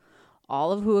world,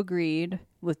 all of who agreed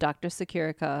with Dr.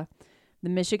 Sakirika, the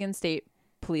Michigan State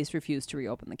Police refused to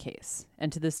reopen the case.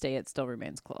 And to this day, it still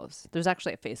remains closed. There's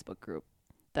actually a Facebook group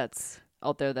that's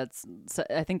out there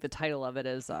I think the title of it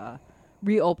is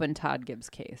Reopen Todd Geib's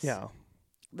Case. Yeah.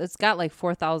 It's got like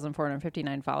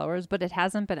 4,459 followers, but it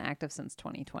hasn't been active since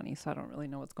 2020, so I don't really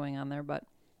know what's going on there. But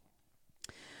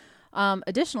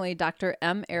additionally, Dr.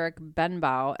 M. Eric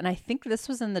Benbow, and I think this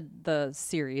was in the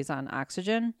series on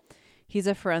oxygen. He's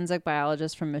a forensic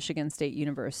biologist from Michigan State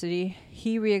University.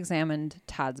 He re-examined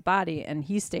Todd's body, and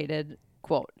he stated,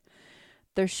 quote,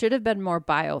 "There should have been more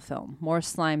biofilm, more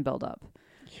slime buildup.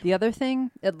 The other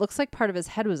thing, it looks like part of his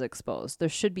head was exposed. There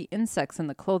should be insects in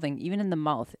the clothing, even in the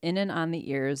mouth, in and on the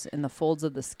ears, in the folds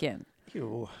of the skin."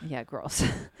 Ew. Yeah, gross.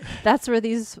 That's where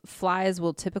these flies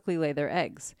will typically lay their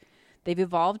eggs. They've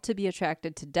evolved to be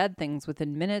attracted to dead things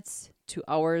within minutes to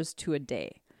hours to a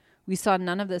day. We saw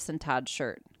none of this in Todd's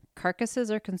shirt. Carcasses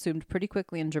are consumed pretty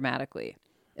quickly and dramatically.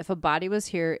 If a body was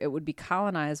here, it would be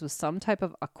colonized with some type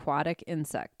of aquatic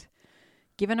insect.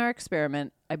 Given our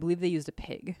experiment, I believe they used a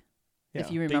pig. Yeah.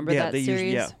 If you remember that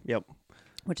series, yep.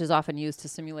 which is often used to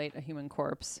simulate a human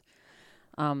corpse.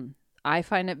 I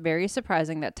find it very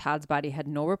surprising that Todd's body had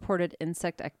no reported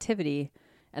insect activity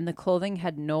and the clothing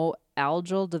had no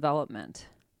algal development.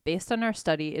 Based on our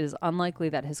study, it is unlikely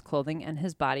that his clothing and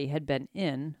his body had been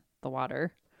in the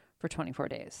water for 24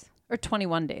 days or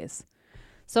 21 days.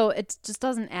 So it just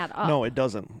doesn't add up. No, it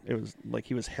doesn't. It was like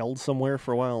he was held somewhere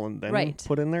for a while and then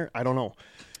put in there. I don't know.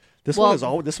 This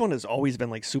one has always been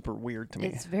like super weird to me.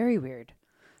 It's very weird.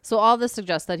 So all this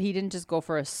suggests that he didn't just go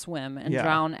for a swim and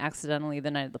drown accidentally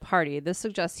the night of the party. This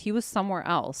suggests he was somewhere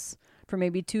else for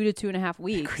maybe 2 to 2.5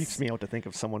 weeks. It creeps me out to think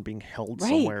of someone being held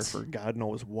somewhere for God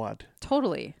knows what.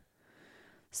 Totally.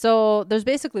 So there's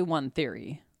basically one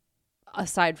theory,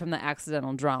 aside from the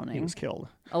accidental drowning. He was killed.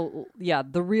 Oh, yeah.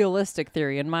 The realistic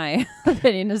theory, in my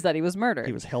opinion, is that he was murdered.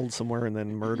 He was held somewhere and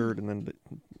then murdered and then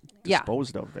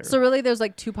disposed of there. So really there's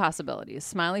like two possibilities: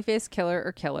 smiley face killer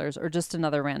or killers, or just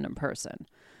another random person.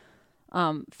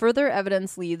 Further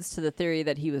evidence leads to the theory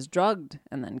that he was drugged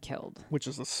and then killed, which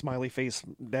is a smiley face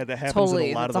that happens in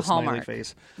a lot of the smiley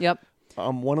face. Yep.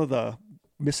 One of the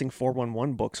missing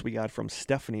 411 books we got from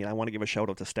Stephanie. I want to give a shout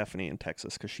out to Stephanie in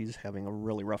Texas because she's having a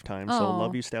really rough time. So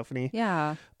love you, Stephanie.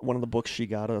 Yeah. One of the books she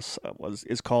got us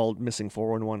is called Missing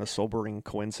 411: A Sobering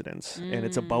Coincidence, and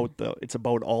it's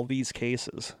about all these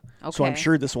cases. Okay. So I'm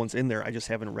sure this one's in there. I just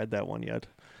haven't read that one yet.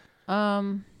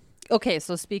 Okay,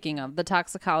 so speaking of, the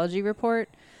toxicology report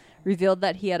revealed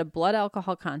that he had a blood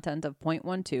alcohol content of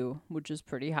 0.12, which is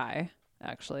pretty high,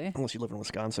 actually. Unless you live in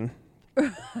Wisconsin.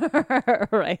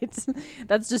 Right.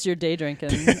 That's just your day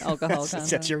drinking alcohol content.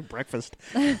 That's your breakfast.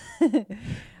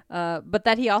 But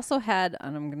that he also had,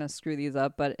 and I'm going to screw these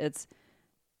up, but it's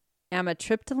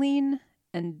amitriptyline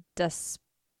and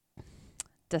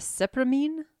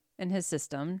desipramine in his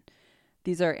system.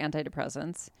 These are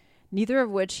antidepressants, neither of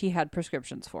which he had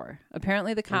prescriptions for.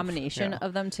 Apparently the combination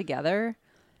of them together,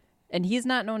 and he's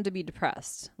not known to be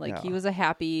depressed. He was a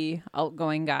happy,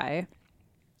 outgoing guy.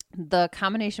 The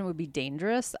combination would be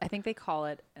dangerous. I think they call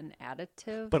it an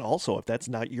additive. But also, if that's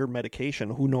not your medication,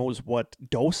 who knows what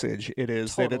dosage it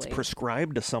is that it's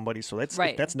prescribed to somebody. So that's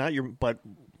if that's not your. But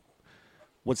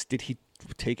did he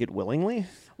take it willingly?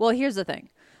 Well, here's the thing.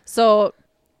 So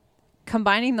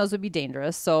combining those would be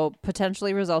dangerous. So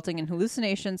potentially resulting in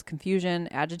hallucinations, confusion,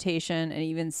 agitation, and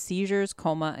even seizures,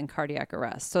 coma, and cardiac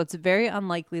arrest. So it's very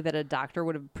unlikely that a doctor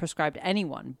would have prescribed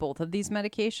anyone both of these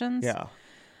medications. Yeah.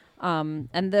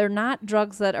 And they're not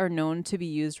drugs that are known to be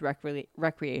used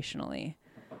recreationally.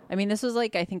 I mean, this was I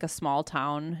think a small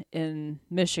town in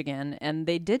Michigan, and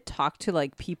they did talk to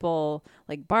people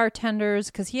like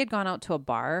bartenders, because he had gone out to a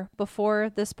bar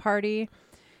before this party.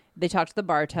 They talked to the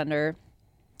bartender.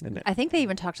 I think they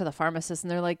even talked to the pharmacist, and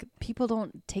they're like, people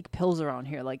don't take pills around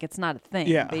here. It's not a thing.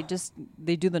 Yeah.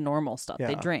 They do the normal stuff. Yeah.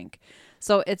 They drink.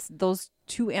 So it's those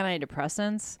two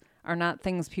antidepressants are not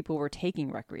things people were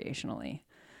taking recreationally.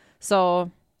 So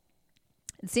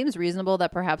it seems reasonable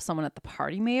that perhaps someone at the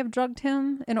party may have drugged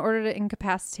him in order to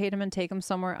incapacitate him and take him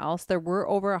somewhere else. There were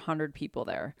over 100 people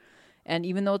there. And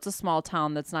even though it's a small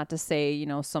town, that's not to say,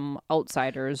 some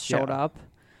outsiders showed up.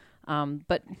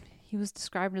 But he was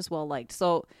described as well-liked.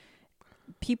 So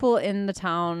people in the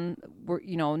town were,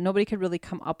 nobody could really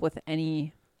come up with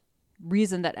any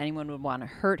reason that anyone would want to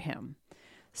hurt him.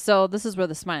 So this is where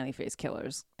the smiley face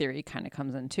killers theory kind of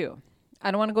comes in too. I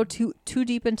don't want to go too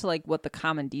deep into what the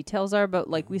common details are, but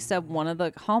like we said, one of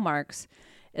the hallmarks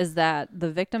is that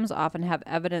the victims often have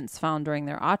evidence found during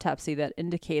their autopsy that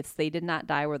indicates they did not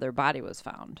die where their body was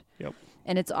found. Yep.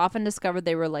 And it's often discovered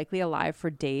they were likely alive for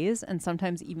days and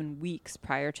sometimes even weeks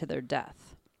prior to their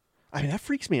death. I mean, that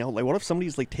freaks me out. Like, what if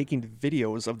somebody's like taking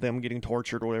videos of them getting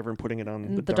tortured or whatever and putting it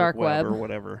on the dark web or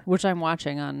whatever? Which I'm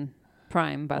watching on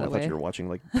Prime, by the way. I thought you were watching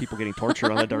like people getting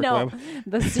tortured on the dark no, web.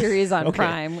 The series on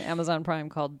Prime, Amazon Prime,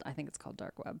 called, I think it's called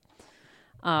Dark Web.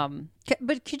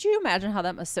 But could you imagine how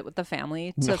that must sit with the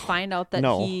family to find out that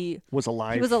he was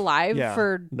alive? He was alive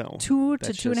for 2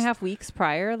 to 2.5 weeks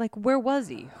prior. Like, where was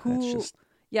he? Who?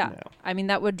 I mean,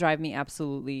 that would drive me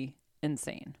absolutely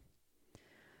insane.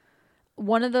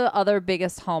 One of the other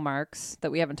biggest hallmarks that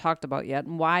we haven't talked about yet,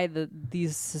 and why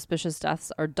these suspicious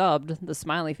deaths are dubbed the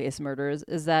smiley face murders,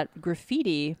 is that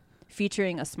graffiti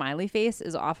featuring a smiley face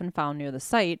is often found near the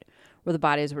site where the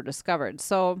bodies were discovered.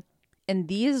 So in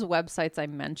these websites I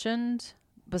mentioned,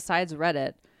 besides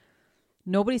Reddit,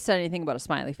 nobody said anything about a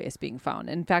smiley face being found.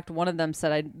 In fact, one of them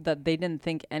said that they didn't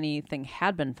think anything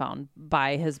had been found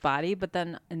by his body. But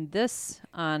then in this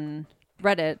on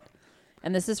Reddit,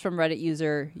 and this is from Reddit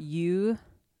user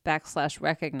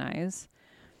u/recognize,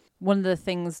 one of the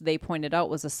things they pointed out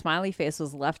was a smiley face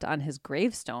was left on his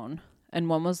gravestone, and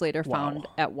one was later found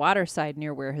at Waterside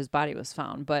near where his body was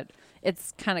found. But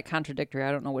it's kind of contradictory.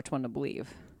 I don't know which one to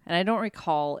believe. And I don't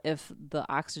recall if the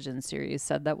Oxygen series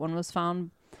said that one was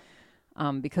found,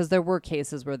 because there were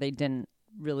cases where they didn't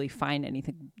really find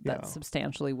anything that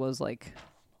substantially was like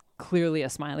clearly a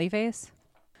smiley face.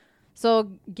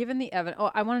 So given the evidence,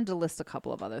 I wanted to list a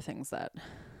couple of other things that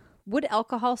would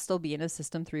alcohol still be in his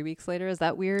system 3 weeks later? Is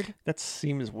that weird? That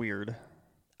seems weird.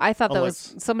 I thought that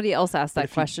was somebody else asked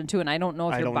that question too, and I don't know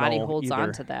if your body holds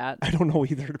on to that. I don't know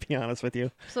either, to be honest with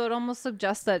you. So it almost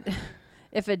suggests that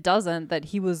if it doesn't, that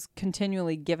he was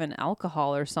continually given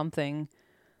alcohol or something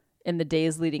in the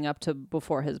days leading up to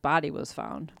before his body was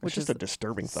found, which is a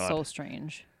disturbing thought. So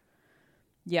strange.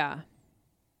 Yeah.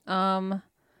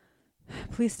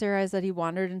 Police theorized that he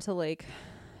wandered into the lake,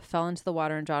 fell into the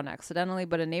water, and drowned accidentally,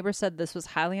 but a neighbor said this was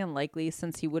highly unlikely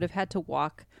since he would have had to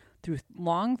walk through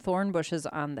long thorn bushes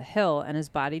on the hill, and his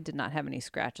body did not have any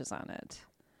scratches on it.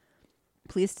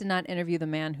 Police did not interview the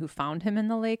man who found him in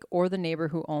the lake or the neighbor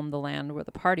who owned the land where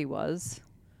the party was.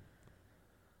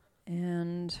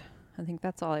 And I think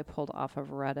that's all I pulled off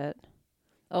of Reddit.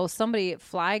 Oh, somebody,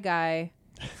 Flyby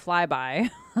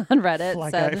on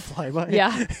Reddit said... Flyby?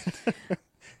 Yeah.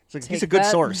 Like, he's a good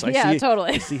source.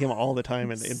 Totally. I see him all the time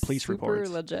in police reports.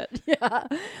 Super legit. Yeah.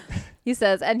 He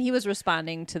says, and he was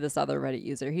responding to this other Reddit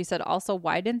user. He said, also,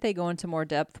 why didn't they go into more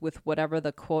depth with whatever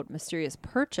the, quote, mysterious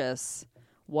purchase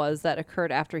was that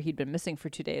occurred after he'd been missing for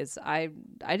 2 days? I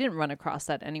didn't run across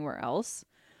that anywhere else.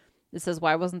 It says,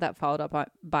 why wasn't that followed up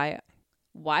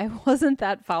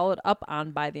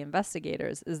on by the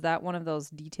investigators? Is that one of those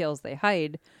details they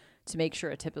hide to make sure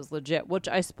a tip is legit? Which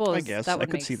I suppose that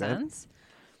would make sense.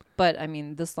 But, I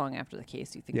mean, this long after the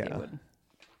case, you think they would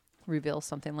reveal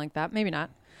something like that? Maybe not.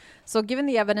 So, given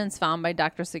the evidence found by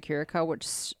Dr. Securica,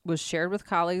 which was shared with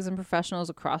colleagues and professionals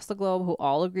across the globe who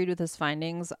all agreed with his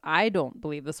findings, I don't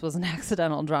believe this was an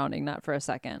accidental drowning, not for a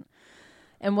second.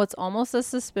 And what's almost as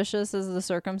suspicious as the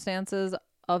circumstances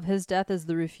of his death is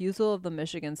the refusal of the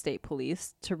Michigan State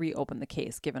Police to reopen the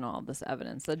case, given all of this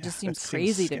evidence. That just seems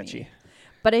crazy to me.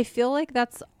 But I feel like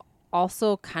that's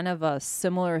also kind of a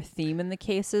similar theme in the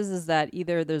cases, is that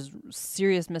either there's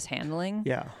serious mishandling,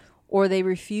 or they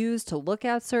refuse to look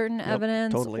at certain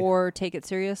evidence or take it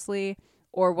seriously,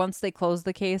 or once they close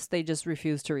the case, they just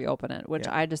refuse to reopen it, which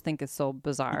I just think is so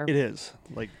bizarre. It is.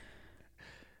 Like,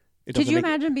 could you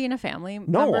imagine being a family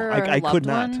member or I could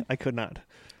not. One? I could not.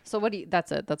 So what do you,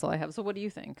 that's it. That's all I have. So what do you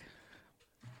think?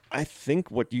 I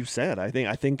think what you said. I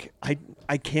think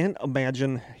I can't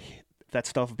imagine that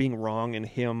stuff being wrong and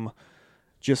him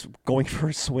just going for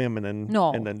a swim and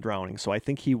then drowning. So I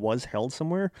think he was held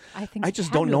somewhere. I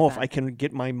just don't know if I can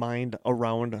get my mind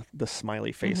around the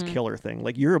smiley face killer thing.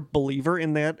 Like, you're a believer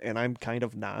in that, and I'm kind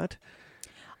of not.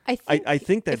 I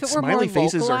think that smiley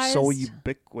faces are so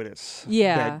ubiquitous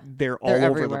that they're all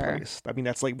over the place. I mean,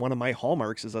 that's like one of my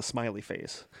hallmarks is a smiley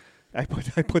face. I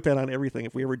put that on everything.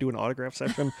 If we ever do an autograph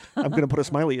session, I'm going to put a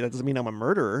smiley. That doesn't mean I'm a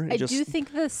murderer. I do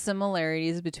think the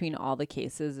similarities between all the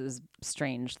cases is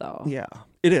strange, though. Yeah,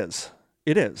 it is.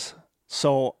 It is.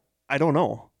 So I don't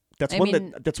know.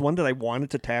 That's one that I wanted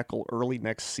to tackle early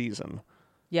next season.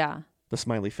 Yeah. The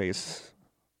smiley face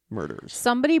murders.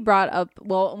 Somebody brought up,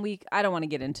 I don't want to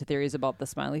get into theories about the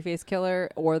smiley face killer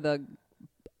or the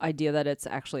idea that it's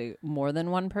actually more than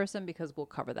one person, because we'll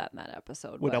cover that in that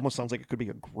episode. It almost sounds like it could be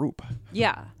a group.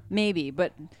 Yeah, maybe.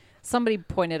 But somebody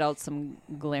pointed out some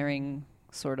glaring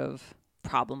sort of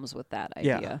problems with that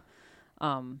Yeah. idea.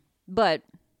 But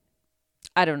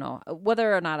I don't know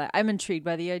whether or not I'm intrigued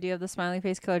by the idea of the smiley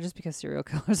face killer just because serial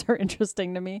killers are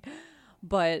interesting to me.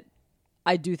 But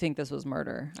I do think this was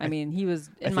murder. I mean, he was,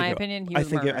 in my opinion, he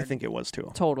was murdered. I think it was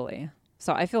too. Totally.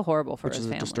 So I feel horrible for his family.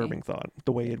 Which is a disturbing thought,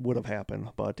 the way it would have happened.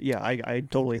 But yeah, I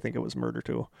totally think it was murder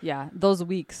too. Yeah, those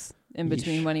weeks in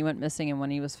between when he went missing and when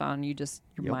he was found, your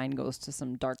mind goes to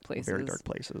some dark places. Very dark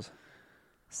places.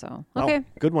 So, okay. Wow,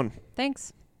 good one.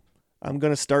 Thanks. I'm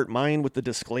going to start mine with the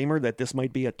disclaimer that this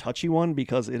might be a touchy one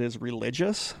because it is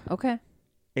religious. Okay.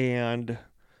 And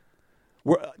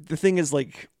the thing is,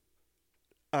 like,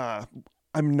 I'm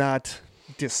not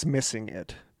dismissing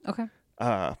it. Okay.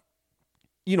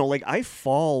 Like I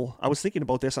was thinking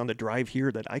about this on the drive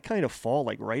here, that I kind of fall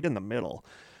like right in the middle.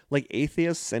 Like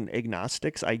atheists and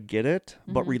agnostics, I get it,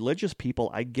 but religious people,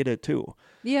 I get it too.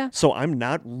 Yeah. So I'm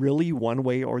not really one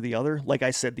way or the other. Like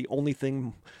I said, the only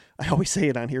thing, I always say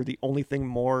it on here, the only thing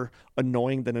more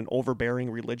annoying than an overbearing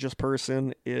religious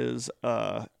person is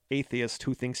atheist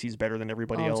who thinks he's better than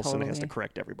everybody else and has to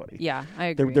correct everybody. Yeah, I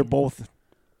agree. They're both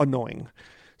annoying.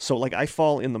 So like I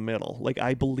fall in the middle. Like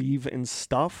I believe in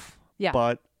stuff,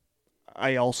 but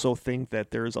I also think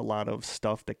that there's a lot of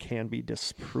stuff that can be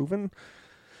disproven.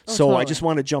 I just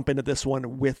want to jump into this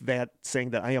one with that,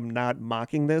 saying that I am not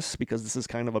mocking this because this is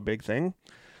kind of a big thing.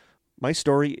 My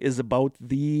story is about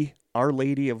the Our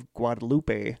Lady of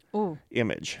Guadalupe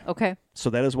image. Okay. So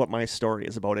that is what my story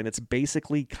is about. And it's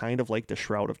basically kind of like the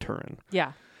Shroud of Turin.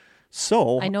 Yeah.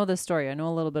 So I know this story. I know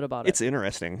a little bit about it. It's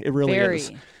interesting. It really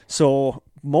is. So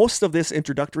most of this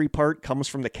introductory part comes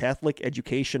from the Catholic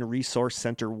Education Resource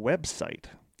Center website.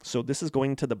 So this is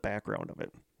going to the background of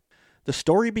it. The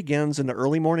story begins in the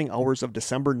early morning hours of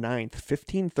December 9th,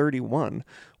 1531,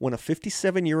 when a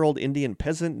 57-year-old Indian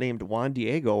peasant named Juan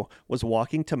Diego was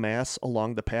walking to Mass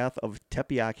along the path of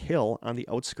Tepeyac Hill on the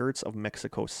outskirts of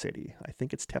Mexico City. I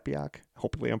think it's Tepeyac.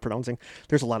 Hopefully I'm pronouncing.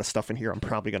 There's a lot of stuff in here I'm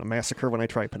probably going to massacre when I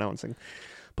try pronouncing.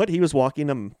 But he was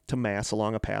walking to Mass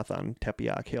along a path on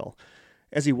Tepeyac Hill.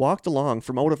 As he walked along,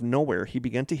 from out of nowhere, he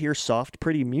began to hear soft,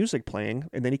 pretty music playing,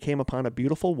 and then he came upon a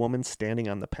beautiful woman standing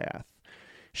on the path.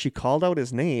 She called out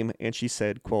his name, and she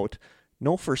said, quote,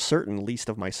 "Know for certain, least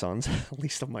of my sons."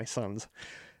 Least of my sons.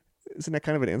 Isn't that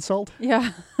kind of an insult?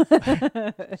 Yeah.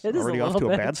 It is already off to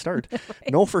a bad start.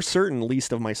 Right. "Know for certain,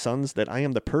 least of my sons, that I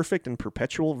am the perfect and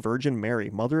perpetual Virgin Mary,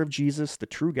 Mother of Jesus, the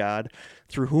true God,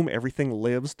 through whom everything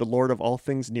lives, the Lord of all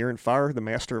things near and far, the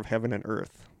Master of heaven and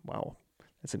earth." Wow.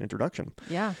 That's an introduction.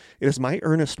 Yeah. "It is my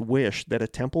earnest wish that a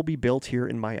temple be built here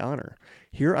in my honor.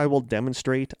 Here I will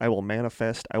demonstrate, I will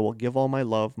manifest, I will give all my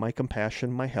love, my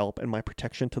compassion, my help, and my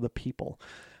protection to the people.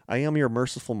 I am your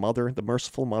merciful mother, the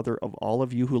merciful mother of all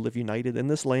of you who live united in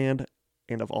this land,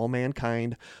 and of all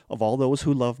mankind, of all those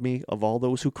who love me, of all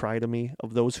those who cry to me,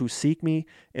 of those who seek me,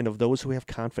 and of those who have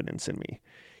confidence in me.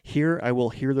 Here I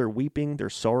will hear their weeping, their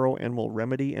sorrow, and will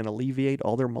remedy and alleviate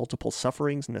all their multiple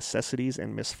sufferings, necessities,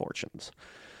 and misfortunes."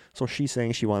 So she's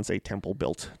saying she wants a temple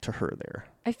built to her there.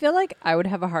 I feel like I would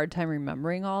have a hard time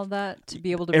remembering all that to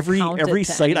be able to every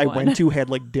site anyone. I went to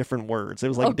had like different words. It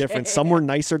was like different. Some were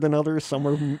nicer than others. Some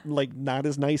were like not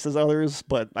as nice as others.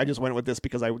 But I just went with this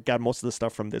because I got most of the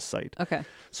stuff from this site. Okay.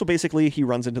 So basically, he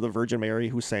runs into the Virgin Mary,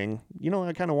 who's saying,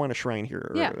 I kind of want a shrine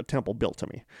here, or a temple built to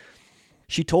me.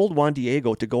 She told Juan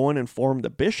Diego to go and inform the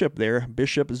bishop there,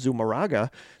 Bishop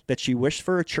Zumarraga, that she wished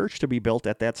for a church to be built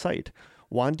at that site.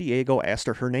 Juan Diego asked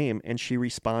her name, and she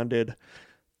responded,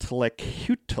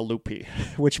 "Tlecutalupi,"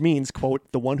 which means, quote,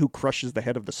 "the one who crushes the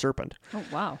head of the serpent." Oh,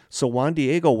 wow. So Juan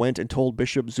Diego went and told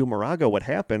Bishop Zumarraga what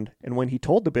happened, and when he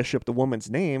told the bishop the woman's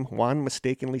name, Juan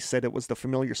mistakenly said it was the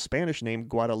familiar Spanish name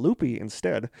Guadalupe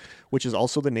instead, which is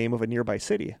also the name of a nearby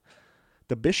city.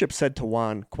 The bishop said to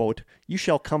Juan, quote, "You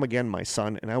shall come again, my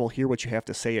son, and I will hear what you have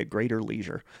to say at greater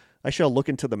leisure. I shall look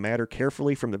into the matter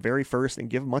carefully from the very first and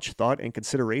give much thought and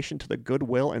consideration to the good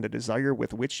will and the desire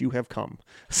with which you have come."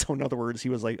 So in other words, he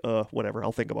was like, whatever,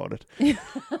 I'll think about it.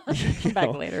 Come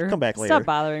back later. Come back later. Stop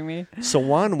bothering me. So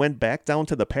Juan went back down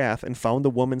to the path and found the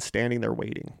woman standing there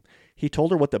waiting. He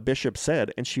told her what the bishop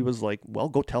said, and she was like, "Well,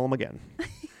 go tell him again."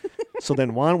 So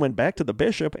then Juan went back to the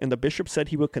bishop, and the bishop said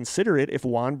he would consider it if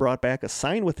Juan brought back a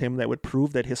sign with him that would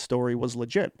prove that his story was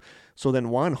legit. So then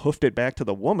Juan hoofed it back to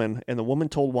the woman, and the woman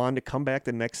told Juan to come back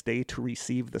the next day to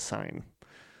receive the sign.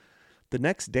 The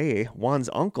next day, Juan's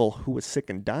uncle, who was sick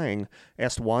and dying,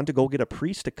 asked Juan to go get a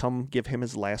priest to come give him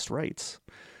his last rites.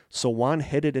 So Juan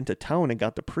headed into town and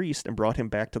got the priest and brought him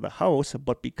back to the house,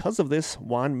 but because of this,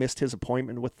 Juan missed his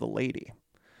appointment with the lady.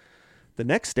 The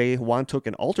next day, Juan took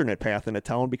an alternate path into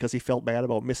town because he felt bad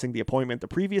about missing the appointment the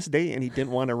previous day and he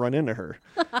didn't want to run into her.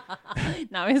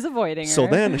 Now he's avoiding her. So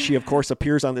then she, of course,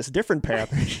 appears on this different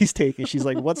path he's taking. She's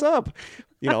like, what's up?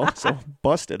 So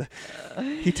busted.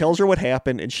 He tells her what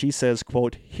happened and she says,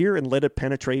 quote, "Hear and let it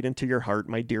penetrate into your heart,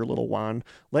 my dear little Juan.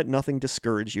 Let nothing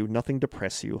discourage you, nothing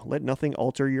depress you. Let nothing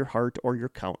alter your heart or your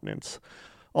countenance.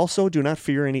 Also, do not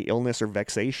fear any illness or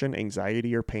vexation,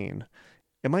 anxiety or pain.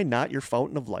 Am I not your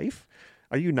fountain of life?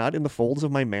 Are you not in the folds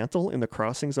of my mantle, in the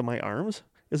crossings of my arms?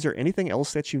 Is there anything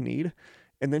else that you need?"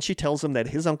 And then she tells him that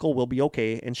his uncle will be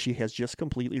okay and she has just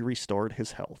completely restored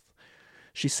his health.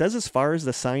 She says as far as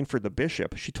the sign for the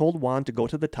bishop, she told Juan to go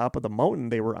to the top of the mountain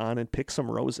they were on and pick some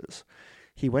roses.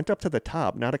 He went up to the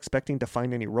top, not expecting to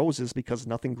find any roses because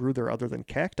nothing grew there other than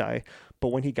cacti,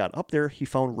 but when he got up there, he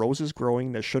found roses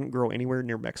growing that shouldn't grow anywhere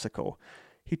near Mexico.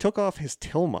 He took off his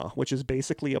tilma, which is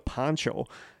basically a poncho,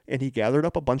 and he gathered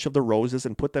up a bunch of the roses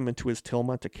and put them into his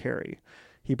tilma to carry.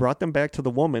 He brought them back to the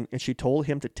woman, and she told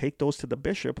him to take those to the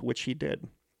bishop, which he did.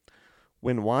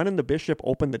 When Juan and the bishop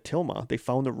opened the tilma, they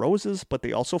found the roses, but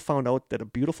they also found out that a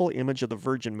beautiful image of the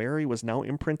Virgin Mary was now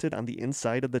imprinted on the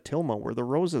inside of the tilma where the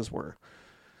roses were.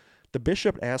 The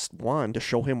bishop asked Juan to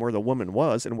show him where the woman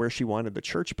was and where she wanted the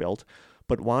church built,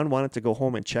 but Juan wanted to go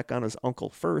home and check on his uncle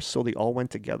first, so they all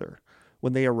went together.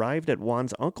 When they arrived at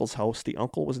Juan's uncle's house, the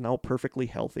uncle was now perfectly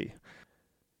healthy.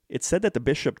 It's said that the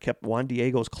bishop kept Juan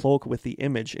Diego's cloak with the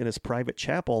image in his private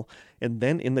chapel and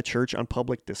then in the church on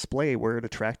public display where it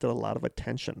attracted a lot of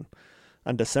attention.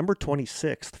 On December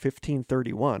 26,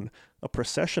 1531, a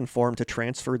procession formed to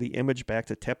transfer the image back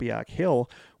to Tepeyac Hill,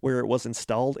 where it was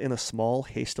installed in a small,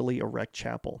 hastily erect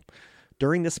chapel.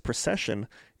 During this procession,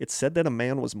 it's said that a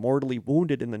man was mortally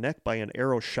wounded in the neck by an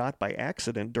arrow shot by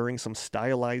accident during some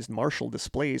stylized martial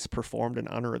displays performed in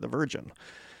honor of the Virgin.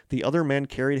 The other men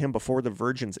carried him before the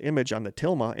Virgin's image on the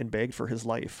tilma and begged for his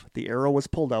life. The arrow was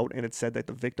pulled out, and it said that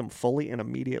the victim fully and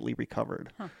immediately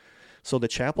recovered. So the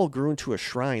chapel grew into a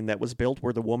shrine that was built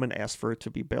where the woman asked for it to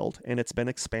be built, and it's been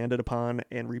expanded upon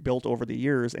and rebuilt over the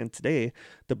years, and today,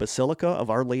 the Basilica of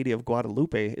Our Lady of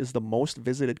Guadalupe is the most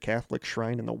visited Catholic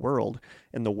shrine in the world,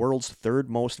 and the world's third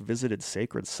most visited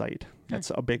sacred site.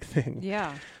 That's a big thing.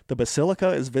 Yeah. The Basilica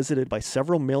is visited by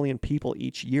several million people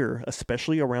each year,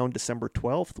 especially around December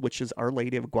 12th, which is Our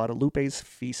Lady of Guadalupe's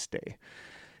feast day.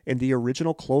 And the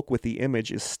original cloak with the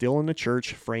image is still in the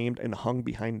church, framed and hung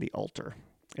behind the altar.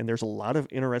 And there's a lot of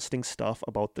interesting stuff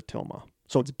about the tilma.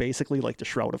 So it's basically like the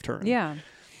Shroud of Turin. Yeah.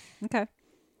 Okay.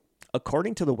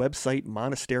 According to the website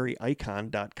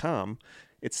monasteryicon.com,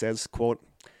 it says, quote,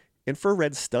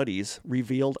 "Infrared studies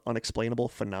revealed unexplainable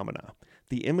phenomena.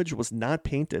 The image was not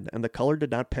painted and the color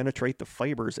did not penetrate the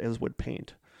fibers as would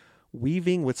paint.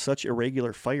 Weaving with such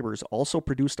irregular fibers also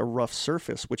produced a rough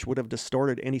surface which would have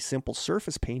distorted any simple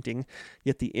surface painting,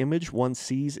 yet the image one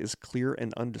sees is clear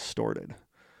and undistorted."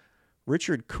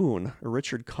 Richard Kuhn,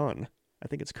 Richard Kuhn,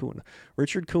 the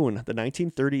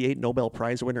 1938 Nobel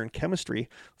Prize winner in chemistry,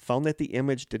 found that the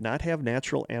image did not have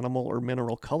natural animal or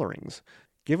mineral colorings.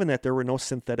 Given that there were no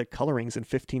synthetic colorings in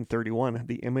 1531,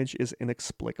 the image is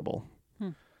inexplicable.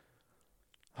 Oh,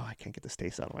 I can't get this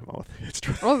taste out of my mouth.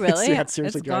 Oh, really? It's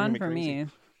seriously it's gone driving me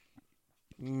for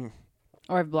crazy. me.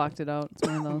 Or I've blocked it out. It's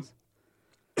one of those.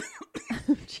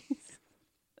 Jeez.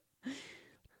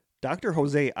 Dr.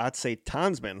 Jose Atze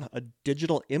Tansman, a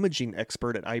digital imaging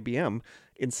expert at IBM,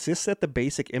 insists that the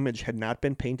basic image had not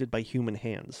been painted by human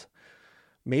hands.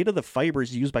 Made of the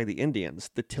fibers used by the Indians,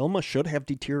 the tilma should have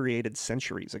deteriorated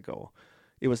centuries ago.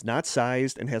 It was not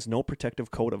sized and has no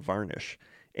protective coat of varnish.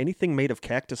 Anything made of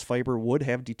cactus fiber would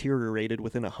have deteriorated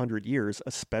within 100 years,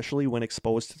 especially when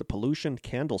exposed to the pollution,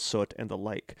 candle soot, and the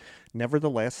like.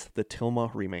 Nevertheless, the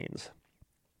tilma remains.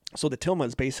 So the tilma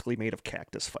is basically made of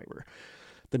cactus fiber.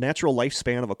 The natural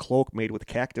lifespan of a cloak made with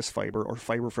cactus fiber or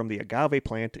fiber from the agave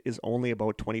plant is only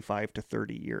about 25 to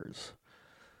 30 years.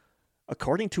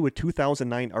 According to a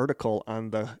 2009 article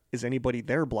on the Is Anybody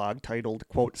There blog titled,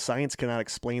 quote, "Science Cannot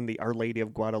Explain the Our Lady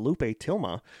of Guadalupe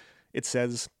Tilma," it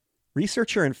says,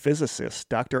 researcher and physicist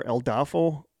Dr.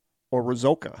 Eldafo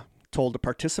Orozoka told the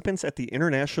participants at the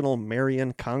International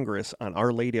Marian Congress on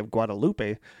Our Lady of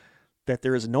Guadalupe that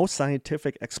there is no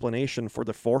scientific explanation for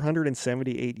the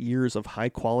 478 years of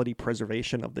high-quality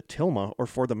preservation of the tilma or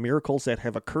for the miracles that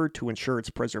have occurred to ensure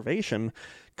its preservation,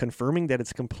 confirming that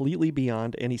it's completely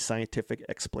beyond any scientific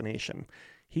explanation.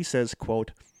 He says,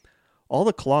 quote, "All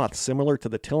the cloths similar to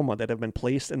the tilma that have been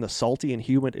placed in the salty and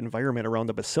humid environment around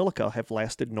the basilica have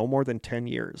lasted no more than 10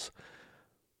 years.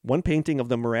 One painting of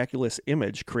the miraculous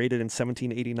image, created in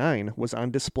 1789, was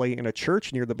on display in a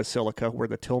church near the basilica where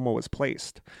the tilma was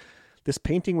placed. This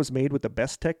painting was made with the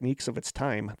best techniques of its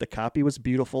time. The copy was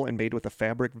beautiful and made with a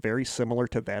fabric very similar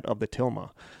to that of the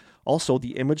tilma. Also,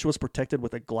 the image was protected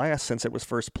with a glass since it was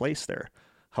first placed there.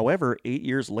 However, 8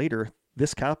 years later,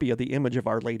 this copy of the image of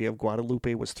Our Lady of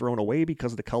Guadalupe was thrown away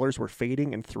because the colors were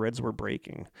fading and threads were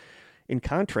breaking. In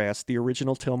contrast, the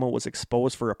original tilma was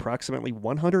exposed for approximately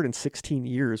 116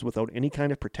 years without any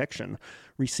kind of protection,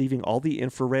 receiving all the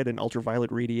infrared and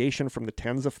ultraviolet radiation from the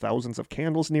tens of thousands of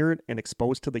candles near it and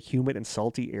exposed to the humid and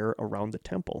salty air around the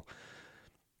temple.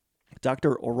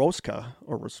 Dr. Orozca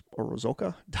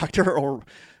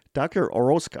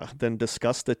then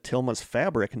discussed the tilma's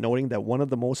fabric, noting that one of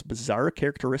the most bizarre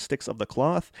characteristics of the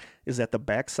cloth is that the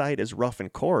backside is rough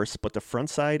and coarse, but the front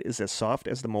side is as soft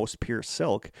as the most pure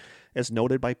silk, as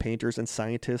noted by painters and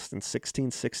scientists in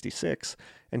 1666,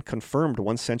 and confirmed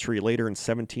 1 century later in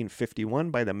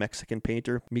 1751 by the Mexican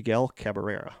painter Miguel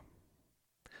Cabrera.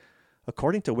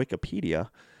 According to Wikipedia,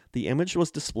 the image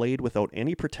was displayed without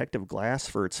any protective glass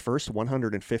for its first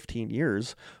 115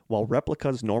 years, while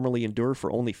replicas normally endure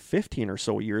for only 15 or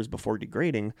so years before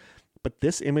degrading, but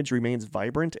this image remains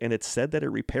vibrant, and it's said that it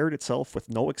repaired itself with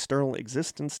no external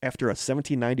existence after a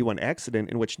 1791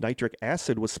 accident in which nitric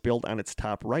acid was spilled on its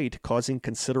top right, causing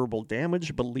considerable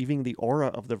damage but leaving the aura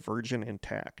of the Virgin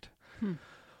intact.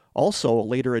 Also,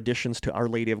 later additions to Our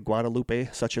Lady of Guadalupe,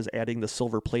 such as adding the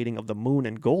silver plating of the moon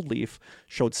and gold leaf,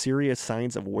 showed serious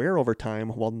signs of wear over time,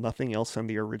 while nothing else on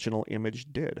the original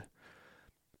image did.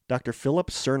 Dr.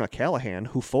 Philip Cerna Callahan,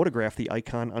 who photographed the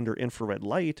icon under infrared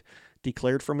light,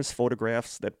 declared from his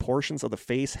photographs that portions of the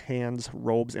face, hands,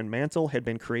 robes, and mantle had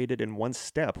been created in one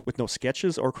step, with no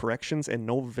sketches or corrections and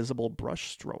no visible brush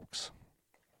strokes.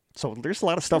 So there's a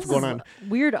lot of stuff going on.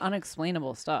 Weird,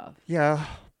 unexplainable stuff. Yeah,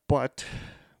 but...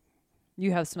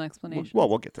 You have some explanation. Well,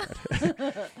 we'll get to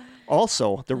that.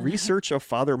 Also, the research of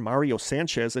Father Mario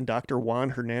Sanchez and Dr.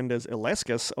 Juan Hernandez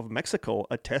Illescas of Mexico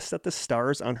attest that the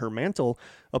stars on her mantle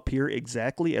appear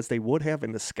exactly as they would have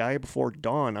in the sky before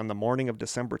dawn on the morning of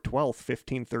December 12th,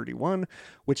 1531,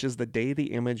 which is the day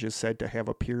the image is said to have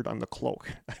appeared on the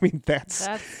cloak. I mean, that's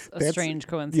a strange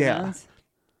coincidence.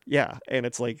 Yeah, and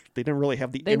it's like they didn't really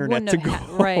have the internet to go.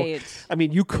 Right. I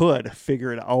mean, you could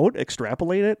figure it out,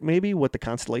 extrapolate it, maybe what the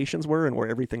constellations were and where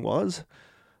everything was.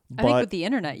 I think with the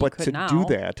internet, you could now. But to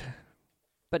do that.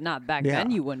 But not back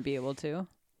then, you wouldn't be able to.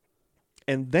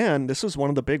 And then, this was one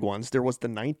of the big ones, there was the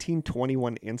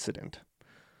 1921 incident.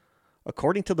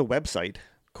 According to the website,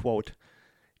 quote,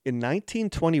 in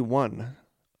 1921,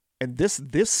 and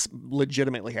this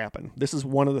legitimately happened. This is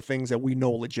one of the things that we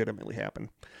know legitimately happened.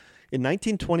 In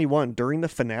 1921, during the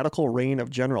fanatical reign of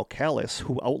General Calles,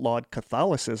 who outlawed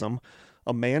Catholicism,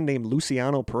 a man named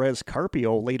Luciano Perez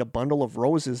Carpio laid a bundle of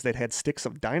roses that had sticks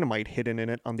of dynamite hidden in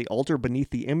it on the altar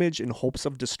beneath the image in hopes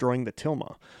of destroying the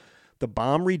tilma. The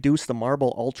bomb reduced the marble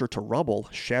altar to rubble,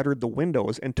 shattered the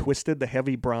windows, and twisted the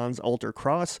heavy bronze altar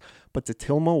cross, but the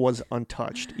tilma was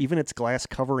untouched. Even its glass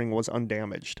covering was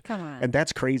undamaged. Come on. And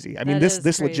that's crazy. I mean,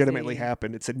 this legitimately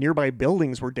happened. It said nearby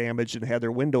buildings were damaged and had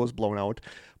their windows blown out,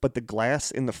 but the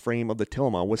glass in the frame of the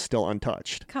tilma was still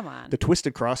untouched. Come on. The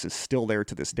twisted cross is still there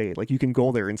to this day. Like, you can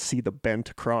go there and see the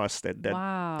bent cross that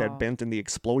bent in the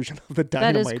explosion of the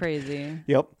dynamite. That is crazy.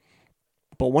 Yep.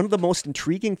 But one of the most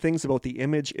intriguing things about the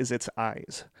image is its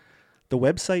eyes. The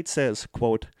website says,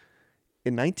 quote,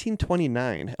 in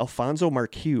 1929, Alfonso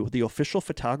Marquez, the official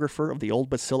photographer of the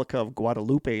old Basilica of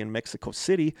Guadalupe in Mexico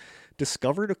City,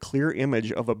 discovered a clear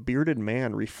image of a bearded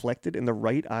man reflected in the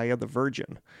right eye of the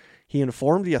Virgin. He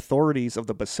informed the authorities of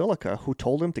the basilica, who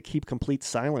told him to keep complete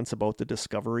silence about the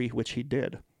discovery, which he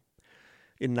did.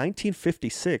 In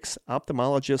 1956,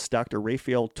 ophthalmologist Dr.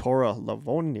 Rafael Torra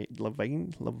Lavoniet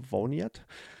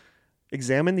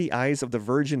examined the eyes of the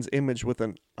Virgin's image with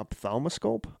an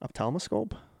ophthalmoscope. I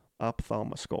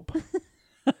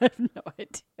have no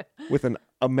idea. With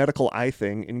a medical eye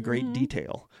thing in great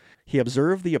detail. He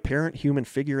observed the apparent human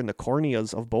figure in the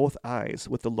corneas of both eyes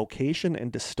with the location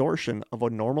and distortion of a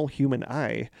normal human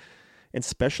eye, and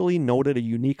specially noted a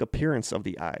unique appearance of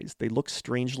the eyes. They look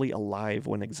strangely alive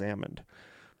when examined.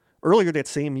 Earlier that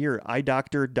same year, eye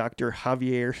doctor Dr.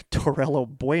 Javier Torello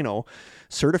Bueno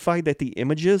certified that the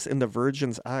images in the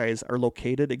Virgin's eyes are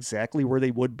located exactly where they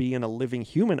would be in a living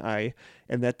human eye,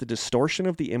 and that the distortion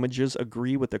of the images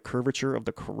agree with the curvature of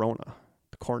the cornea.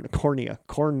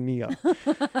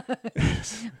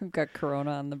 We've got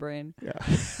corona on the brain. Yeah,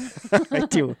 I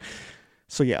do.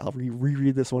 So yeah, I'll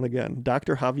reread this one again.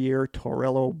 Dr. Javier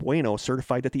Torello Bueno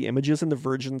certified that the images in the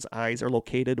Virgin's eyes are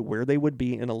located where they would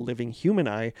be in a living human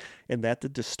eye, and that the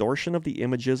distortion of the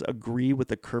images agree with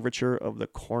the curvature of the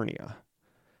cornea.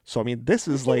 So, I mean, this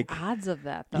is like... odds of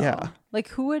that, though. Yeah. Like,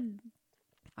 who would...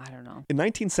 I don't know. In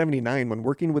 1979, when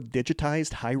working with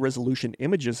digitized high-resolution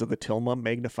images of the tilma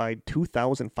magnified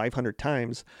 2,500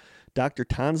 times, Dr.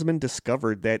 Tonsman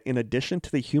discovered that in addition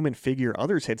to the human figure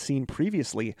others had seen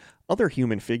previously, other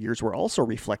human figures were also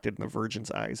reflected in the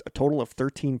Virgin's eyes, a total of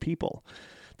 13 people.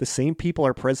 The same people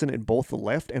are present in both the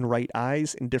left and right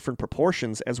eyes in different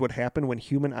proportions as would happen when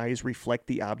human eyes reflect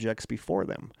the objects before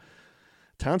them.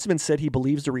 Tonsman said he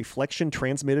believes the reflection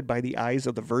transmitted by the eyes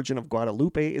of the Virgin of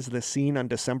Guadalupe is the scene on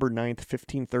December 9th,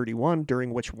 1531,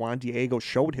 during which Juan Diego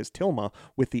showed his tilma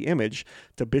with the image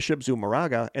to Bishop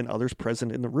Zumarraga and others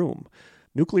present in the room.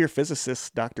 Nuclear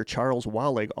physicist Dr. Charles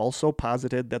Wallig also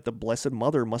posited that the Blessed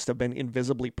Mother must have been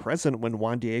invisibly present when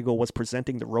Juan Diego was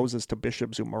presenting the roses to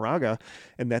Bishop Zumarraga,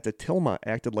 and that the tilma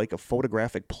acted like a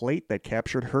photographic plate that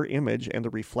captured her image and the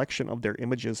reflection of their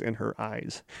images in her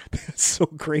eyes. That's so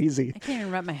crazy. I can't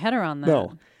even wrap my head around that.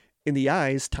 No. In the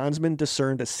eyes, Tonsman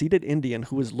discerned a seated Indian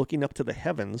who was looking up to the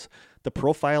heavens, the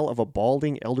profile of a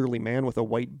balding elderly man with a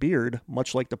white beard,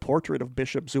 much like the portrait of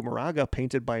Bishop Zumarraga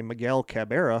painted by Miguel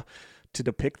Cabrera, to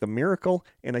depict the miracle,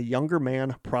 and a younger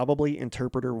man, probably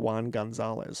interpreter Juan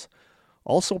Gonzalez.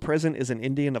 Also present is an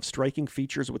Indian of striking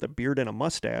features with a beard and a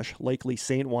mustache, likely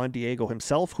Saint Juan Diego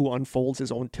himself, who unfolds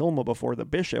his own tilma before the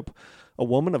bishop, a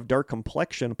woman of dark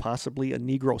complexion, possibly a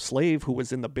Negro slave who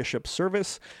was in the bishop's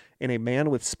service, and a man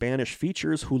with Spanish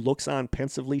features who looks on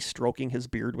pensively stroking his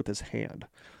beard with his hand.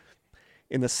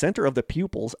 In the center of the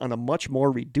pupils, on a much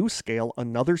more reduced scale,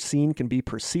 another scene can be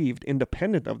perceived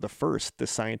independent of the first, the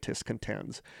scientist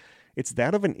contends. It's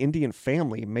that of an Indian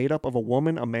family made up of a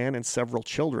woman, a man, and several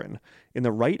children. In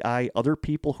the right eye, other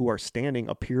people who are standing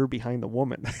appear behind the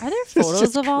woman. Are there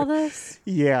photos of all this?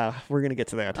 Yeah, we're going to get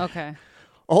to that. Okay.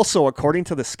 Also, according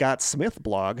to the Scott Smith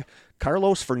blog,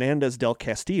 Carlos Fernandez del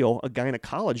Castillo, a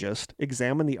gynecologist,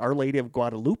 examined the Our Lady of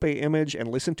Guadalupe image and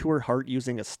listened to her heart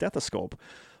using a stethoscope.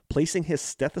 Placing his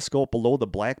stethoscope below the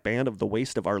black band of the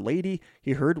waist of Our Lady,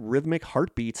 he heard rhythmic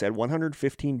heartbeats at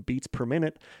 115 beats per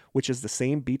minute, which is the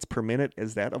same beats per minute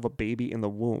as that of a baby in the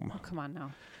womb. Oh, come on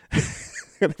now.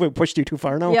 We pushed you too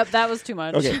far now? Yep, that was too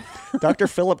much. Okay. Dr.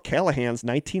 Philip Callahan's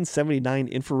 1979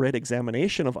 infrared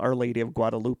examination of Our Lady of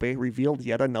Guadalupe revealed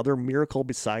yet another miracle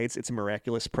besides its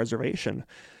miraculous preservation.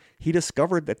 He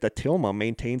discovered that the tilma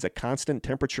maintains a constant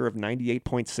temperature of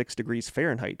 98.6 degrees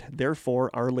Fahrenheit.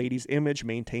 Therefore, Our Lady's image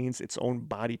maintains its own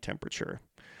body temperature.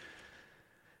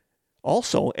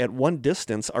 Also, at one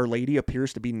distance, Our Lady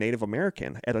appears to be Native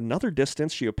American. At another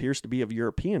distance, she appears to be of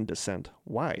European descent.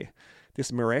 Why?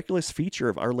 This miraculous feature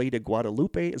of Our Lady of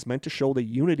Guadalupe is meant to show the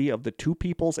unity of the two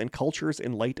peoples and cultures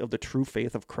in light of the true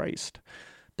faith of Christ.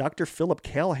 Dr. Philip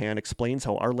Callahan explains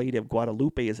how Our Lady of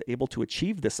Guadalupe is able to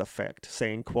achieve this effect,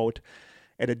 saying, quote,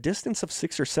 "At a distance of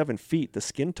 6 or 7 feet, the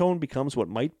skin tone becomes what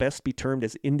might best be termed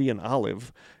as Indian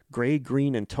olive,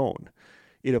 gray-green in tone.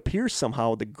 It appears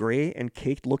somehow the gray and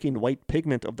caked-looking white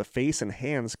pigment of the face and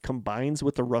hands combines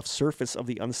with the rough surface of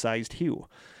the unsized hue.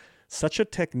 Such a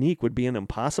technique would be an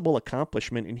impossible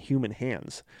accomplishment in human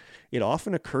hands. It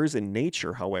often occurs in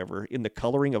nature, however, in the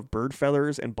coloring of bird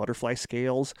feathers and butterfly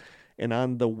scales, and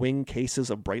on the wing cases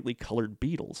of brightly colored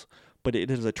beetles. But it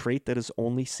is a trait that is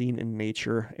only seen in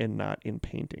nature and not in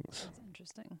paintings." That's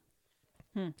interesting.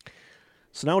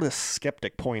 So now the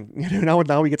skeptic point.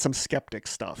 Now we get some skeptic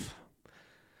stuff.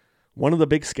 One of the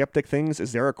big skeptic things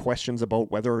is there are questions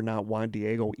about whether or not Juan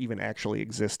Diego even actually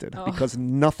existed, because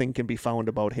nothing can be found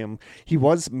about him. He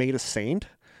was made a saint.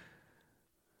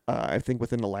 I think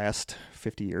within the last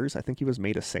 50 years, I think he was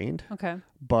made a saint. Okay.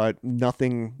 But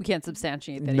nothing... We can't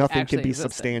substantiate that Nothing he actually can be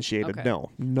existed. substantiated. Okay. No,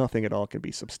 nothing at all can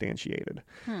be substantiated.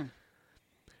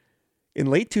 In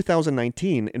late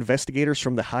 2019, investigators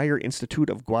from the Higher Institute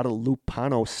of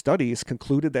Guadalupano Studies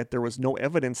concluded that there was no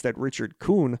evidence that Richard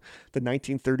Kuhn, the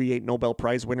 1938 Nobel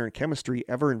Prize winner in chemistry,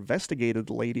 ever investigated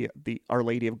the Our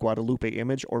Lady of Guadalupe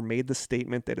image or made the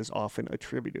statement that is often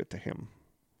attributed to him.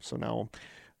 So now...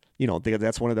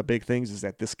 that's one of the big things is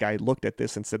that this guy looked at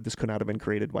this and said this could not have been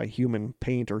created by human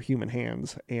paint or human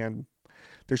hands. And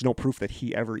there's no proof that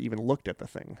he ever even looked at the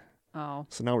thing. Oh.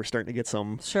 So now we're starting to get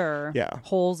some... Sure. Yeah.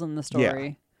 Holes in the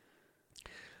story.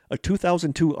 Yeah. A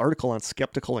 2002 article on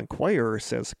Skeptical Inquirer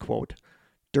says, quote,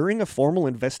 "During a formal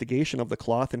investigation of the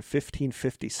cloth in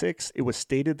 1556, it was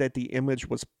stated that the image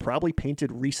was probably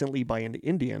painted recently by an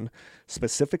Indian,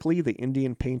 specifically the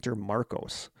Indian painter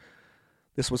Marcos.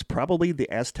 This was probably the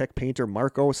Aztec painter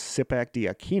Marcos Sipac de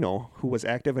Aquino, who was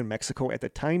active in Mexico at the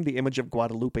time the image of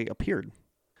Guadalupe appeared.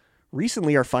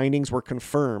 Recently, our findings were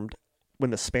confirmed when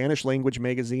the Spanish-language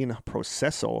magazine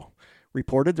Proceso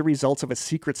reported the results of a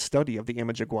secret study of the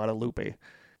image of Guadalupe.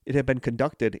 It had been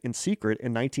conducted in secret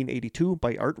in 1982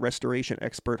 by art restoration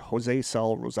expert Jose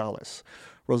Sal Rosales.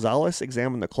 Rosales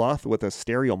examined the cloth with a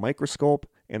stereo microscope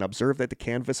and observed that the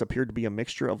canvas appeared to be a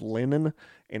mixture of linen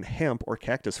and hemp or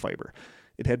cactus fiber.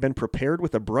 It had been prepared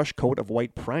with a brush coat of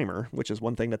white primer, which is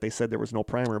one thing that they said there was no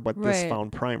primer, but this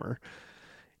found primer.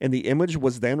 And the image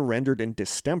was then rendered in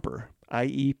distemper,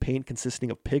 i.e. paint consisting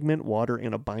of pigment, water,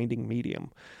 and a binding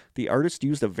medium. The artist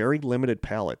used a very limited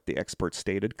palette, the expert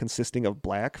stated, consisting of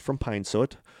black from pine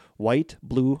soot, white,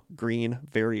 blue, green,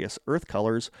 various earth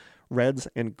colors, reds,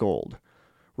 and gold.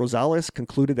 Rosales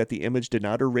concluded that the image did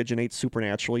not originate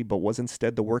supernaturally, but was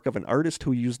instead the work of an artist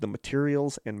who used the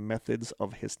materials and methods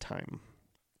of his time.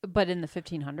 But in the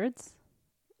 1500s?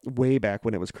 Way back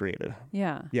when it was created.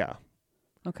 Yeah. Yeah.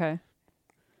 Okay.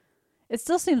 It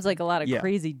still seems like a lot of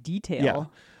crazy detail. Yeah.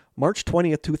 March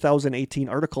 20th, 2018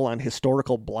 article on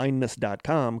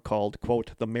historicalblindness.com called,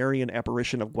 quote, The Marian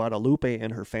Apparition of Guadalupe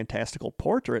and Her Fantastical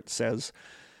Portrait says,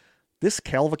 this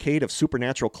cavalcade of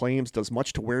supernatural claims does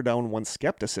much to wear down one's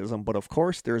skepticism, but of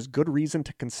course there is good reason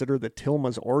to consider the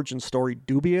Tilma's origin story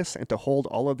dubious and to hold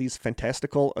all of these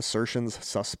fantastical assertions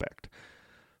suspect.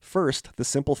 First, the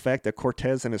simple fact that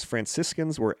Cortez and his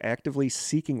Franciscans were actively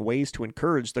seeking ways to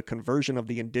encourage the conversion of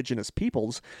the indigenous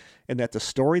peoples, and that the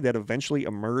story that eventually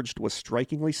emerged was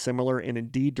strikingly similar and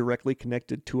indeed directly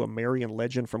connected to a Marian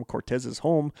legend from Cortez's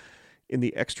home in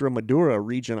the Extremadura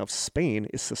region of Spain,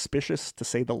 is suspicious to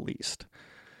say the least.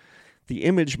 The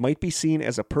image might be seen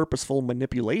as a purposeful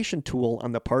manipulation tool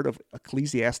on the part of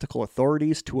ecclesiastical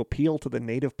authorities to appeal to the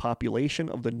native population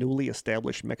of the newly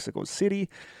established Mexico City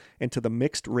and to the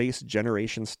mixed race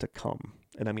generations to come.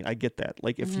 And I mean, I get that.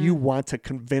 Like, if you want to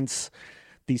convince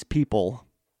these people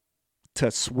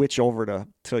to switch over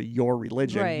to your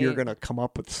religion, you're going to come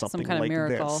up with something kind like of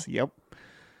miracle. this. Yep.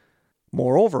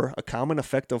 Moreover, a common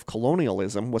effect of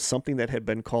colonialism was something that had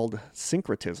been called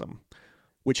syncretism,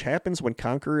 which happens when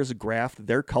conquerors graft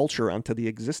their culture onto the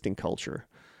existing culture.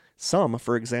 Some,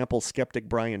 for example, skeptic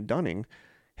Brian Dunning,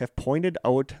 have pointed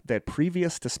out that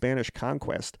previous to Spanish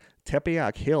conquest,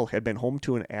 Tepeyac Hill had been home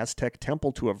to an Aztec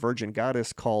temple to a virgin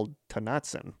goddess called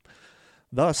Tanatzin.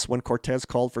 Thus, when Cortez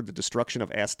called for the destruction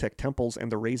of Aztec temples and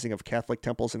the raising of Catholic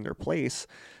temples in their place,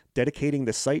 dedicating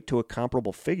the site to a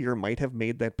comparable figure might have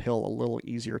made that pill a little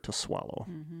easier to swallow.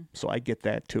 So I get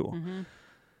that too.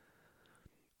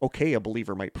 Okay, a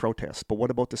believer might protest, but what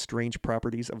about the strange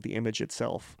properties of the image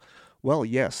itself? Well,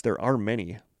 yes, there are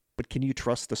many, but can you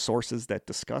trust the sources that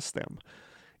discuss them?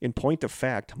 In point of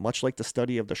fact, much like the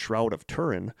study of the Shroud of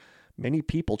Turin, many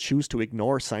people choose to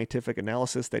ignore scientific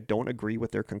analysis that don't agree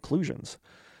with their conclusions.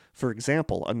 For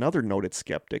example, another noted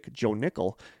skeptic, Joe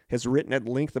Nickel, has written at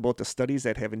length about the studies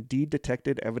that have indeed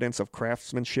detected evidence of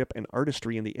craftsmanship and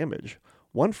artistry in the image.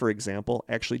 One, for example,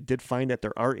 actually did find that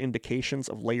there are indications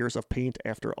of layers of paint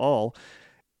after all,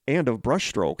 and of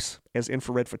brushstrokes, as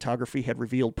infrared photography had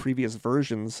revealed previous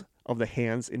versions of the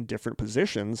hands in different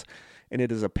positions, and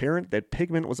it is apparent that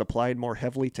pigment was applied more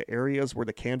heavily to areas where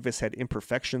the canvas had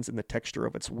imperfections in the texture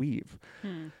of its weave.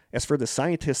 As for the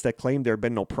scientists that claimed there had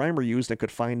been no primer used and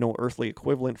could find no earthly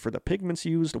equivalent for the pigments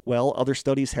used, well, other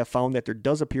studies have found that there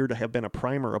does appear to have been a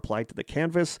primer applied to the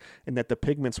canvas, and that the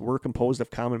pigments were composed of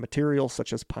common materials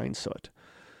such as pine soot.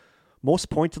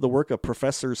 Most point to the work of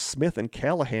Professors Smith and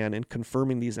Callahan in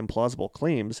confirming these implausible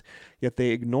claims, yet they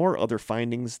ignore other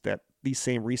findings that these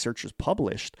same researchers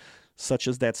published, such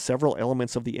as that several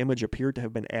elements of the image appeared to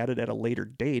have been added at a later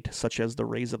date, such as the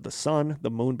rays of the sun,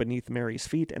 the moon beneath Mary's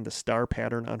feet, and the star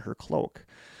pattern on her cloak.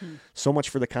 So much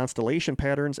for the constellation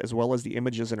patterns, as well as the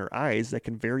images in her eyes, that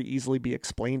can very easily be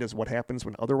explained as what happens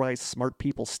when otherwise smart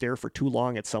people stare for too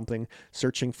long at something,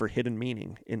 searching for hidden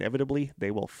meaning. Inevitably,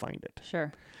 they will find it.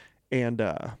 Sure. And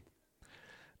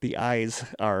the eyes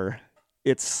are,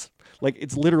 it's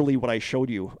literally what I showed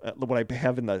you, what I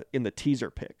have in the teaser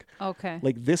pic. Okay.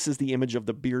 Like, this is the image of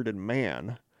the bearded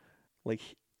man. Like,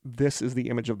 this is the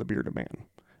image of the bearded man.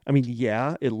 I mean,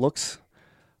 yeah, it looks,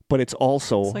 but it's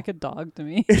also... It's like a dog to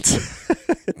me. It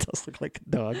does look like a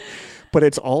dog. But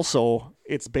it's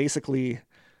basically...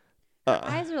 Her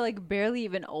eyes are like barely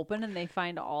even open, and they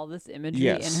find all this imagery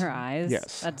in her eyes.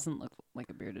 Yes. That doesn't look like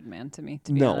a bearded man to me,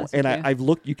 to be honest and with you. I've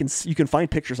looked, you can find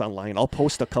pictures online. I'll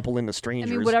post a couple in the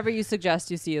strangers. I mean, whatever you suggest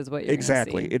you see is what you're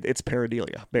exactly. gonna see. It's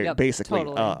pareidolia, Yep, basically.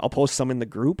 totally. I'll post some in the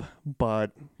group,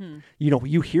 but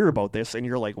you hear about this and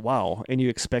you're like, wow, and you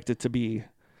expect it to be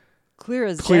clear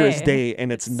as day,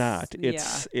 and it's not.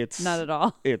 It's not at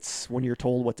all. It's when you're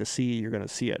told what to see, you're going to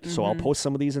see it. So I'll post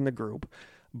some of these in the group,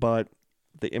 but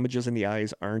the images in the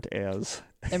eyes aren't as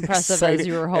impressive as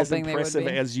you were hoping they would be.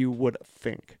 As you would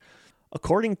think.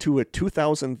 According to a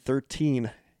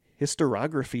 2013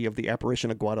 historiography of the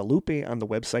apparition of Guadalupe on the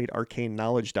website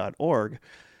arcaneknowledge.org.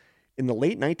 In the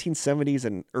late 1970s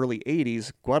and early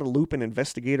 80s, Guadalupan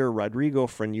investigator Rodrigo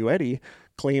Frenuetti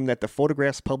claimed that the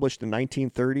photographs published in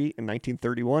 1930 and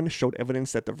 1931 showed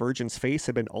evidence that the Virgin's face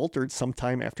had been altered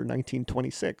sometime after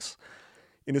 1926.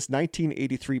 In his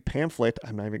 1983 pamphlet,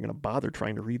 I'm not even going to bother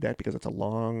trying to read that because it's a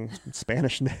long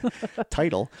Spanish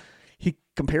title, he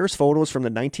compares photos from the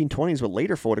 1920s with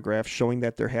later photographs showing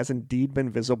that there has indeed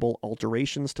been visible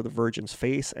alterations to the Virgin's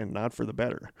face and not for the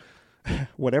better.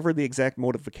 Whatever the exact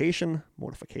motivation,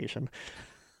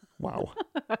 wow.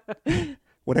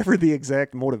 Whatever the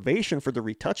exact motivation for the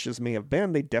retouches may have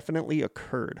been, they definitely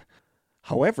occurred.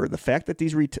 However, the fact that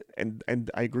these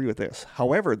and I agree with this.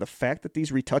 However, the fact that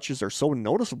these retouches are so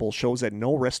noticeable shows that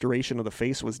no restoration of the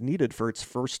face was needed for its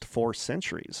first 4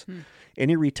 centuries.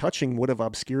 Any retouching would have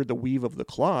obscured the weave of the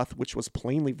cloth, which was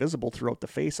plainly visible throughout the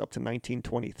face up to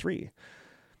 1923.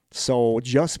 So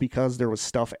just because there was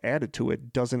stuff added to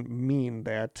it doesn't mean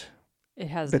that it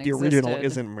has that the original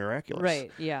isn't miraculous. Right,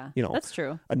 yeah. That's true.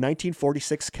 A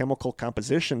 1946 chemical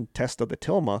composition test of the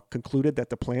tilma concluded that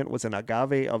the plant was an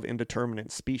agave of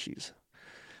indeterminate species.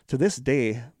 To this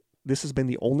day, this has been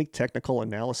the only technical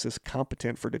analysis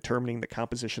competent for determining the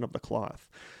composition of the cloth.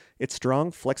 Its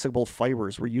strong, flexible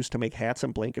fibers were used to make hats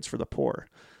and blankets for the poor.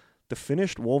 The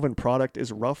finished woven product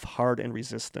is rough, hard, and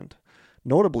resistant.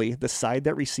 Notably, the side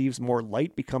that receives more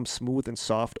light becomes smooth and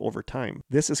soft over time.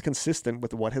 This is consistent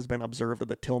with what has been observed of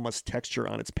the tilma's texture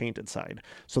on its painted side.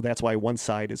 So that's why one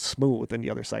side is smooth and the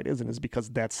other side isn't, is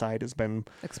because that side has been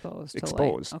exposed.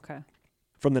 Okay.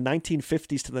 From the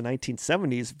 1950s to the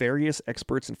 1970s, various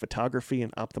experts in photography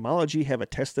and ophthalmology have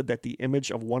attested that the image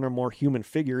of one or more human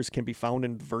figures can be found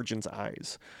in the Virgin's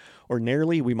eyes.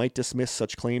 Ordinarily, we might dismiss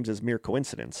such claims as mere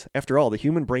coincidence. After all, the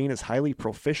human brain is highly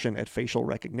proficient at facial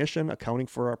recognition, accounting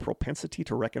for our propensity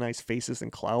to recognize faces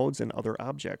in clouds and other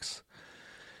objects.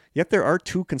 Yet there are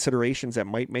 2 considerations that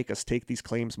might make us take these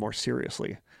claims more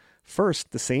seriously.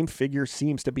 First, the same figure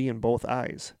seems to be in both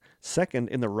eyes. Second,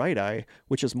 in the right eye,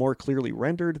 which is more clearly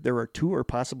rendered, there are 2 or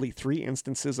possibly 3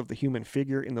 instances of the human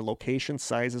figure in the location,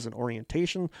 sizes, and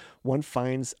orientation one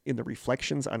finds in the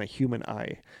reflections on a human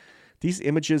eye. These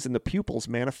images in the pupils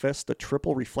manifest the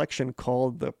triple reflection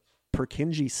called the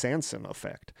Purkinje-Sanson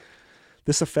effect.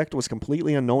 This effect was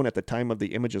completely unknown at the time of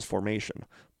the image's formation.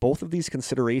 Both of these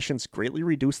considerations greatly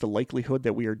reduce the likelihood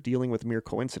that we are dealing with mere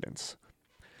coincidence.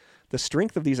 The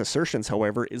strength of these assertions,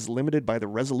 however, is limited by the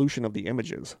resolution of the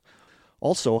images.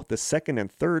 Also, the second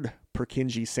and third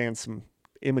Purkinje-Sanson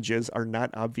images are not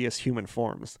obvious human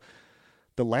forms.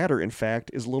 The latter, in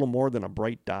fact, is little more than a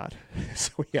bright dot.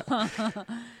 So, yeah.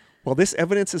 While this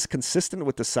evidence is consistent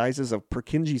with the sizes of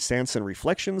Purkinje-Sanson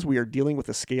reflections, we are dealing with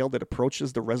a scale that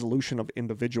approaches the resolution of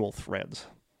individual threads.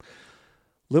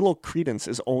 Little credence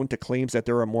is owed to claims that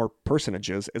there are more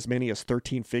personages, as many as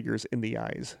 13 figures in the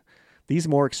eyes. These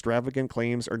more extravagant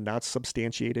claims are not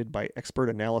substantiated by expert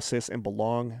analysis and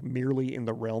belong merely in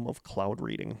the realm of cloud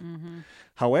reading.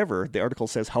 However, the article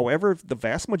says, the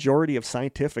vast majority of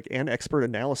scientific and expert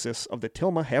analysis of the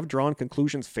tilma have drawn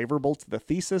conclusions favorable to the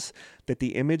thesis that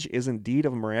the image is indeed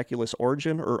of miraculous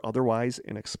origin or otherwise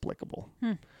inexplicable.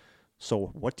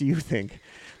 So what do you think?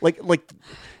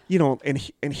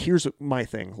 And here's my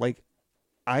thing.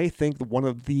 I think one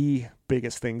of the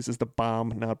biggest things is the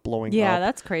bomb not blowing up. Yeah,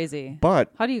 that's crazy.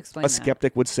 But how do you explain that? A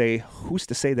skeptic would say, who's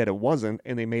to say that it wasn't,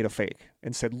 and they made a fake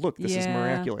and said, look, this is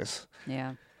miraculous.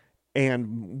 Yeah.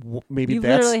 And maybe you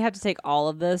literally have to take all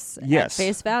of this at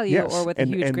face value or with a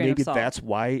huge grain of salt. And maybe that's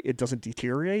why it doesn't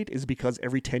deteriorate, is because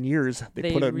every 10 years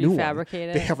they put a new one.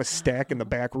 They have a stack in the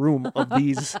back room of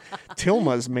these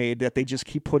tilmas made that they just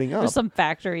keep putting up. There's some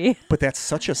factory. But that's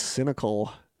such a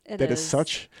cynical...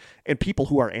 And people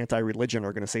who are anti-religion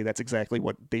are going to say that's exactly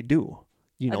what they do.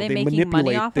 They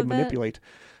manipulate.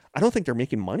 I don't think they're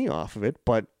making money off of it,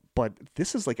 but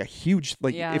this is like a huge,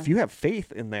 if you have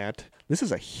faith in that, this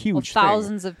is a huge thing.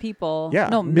 Thousands of people,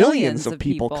 millions of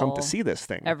people come to see this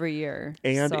thing every year.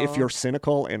 And if you're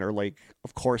cynical and are like,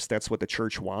 of course, that's what the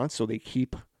church wants, so they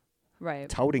keep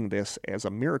touting this as a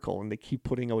miracle, and they keep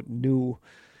putting out new.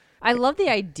 I love the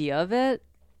idea of it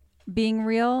being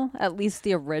real, at least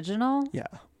the original. Yeah.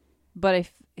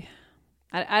 But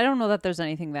I don't know that there's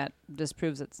anything that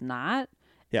disproves it's not.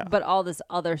 Yeah. But all this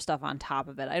other stuff on top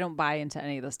of it, I don't buy into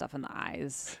any of the stuff in the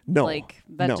eyes. No. I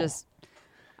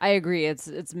agree. It's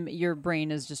your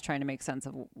brain is just trying to make sense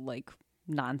of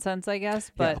nonsense, I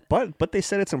guess. But but they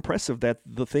said it's impressive that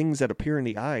the things that appear in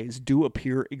the eyes do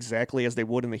appear exactly as they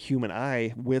would in the human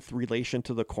eye, with relation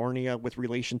to the cornea, with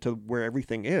relation to where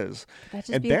everything is. Could that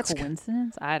just be a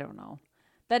coincidence? I don't know.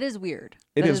 That is weird.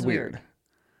 It is weird.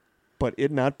 But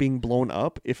it not being blown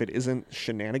up, if it isn't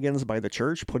shenanigans by the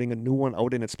church, putting a new one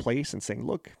out in its place and saying,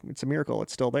 look, it's a miracle,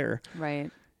 it's still there. Right.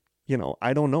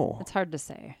 I don't know. It's hard to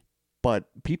say. But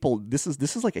people, this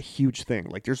is like a huge thing.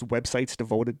 Like there's websites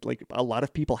devoted, like a lot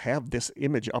of people have this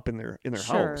image up in their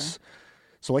house.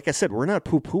 So like I said, we're not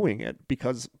poo-pooing it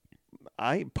because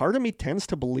part of me tends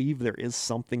to believe there is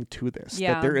something to this.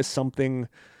 Yeah. That there is something,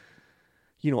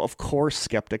 of course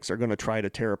skeptics are going to try to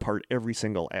tear apart every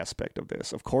single aspect of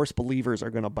this. Of course believers are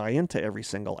going to buy into every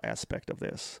single aspect of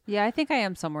this. Yeah, I think I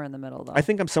am somewhere in the middle though. I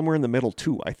think I'm somewhere in the middle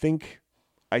too. I think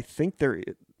there,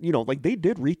 like they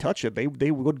did retouch it.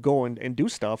 They would go and do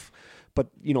stuff. But,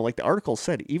 like the article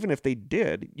said, even if they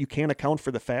did, you can't account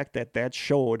for the fact that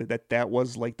showed that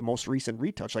was like the most recent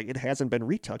retouch. Like it hasn't been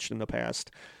retouched in the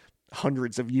past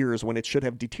hundreds of years when it should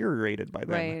have deteriorated by then.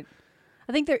 Right.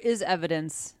 I think there is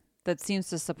evidence that seems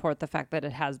to support the fact that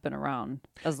it has been around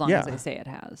as long as they say it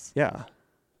has. Yeah,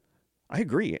 I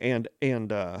agree. And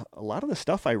a lot of the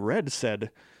stuff I read said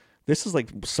this is like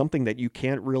something that you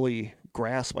can't really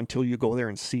grasp until you go there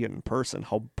and see it in person,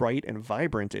 how bright and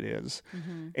vibrant it is.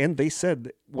 Mm-hmm. And they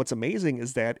said what's amazing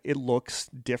is that it looks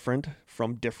different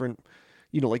from different,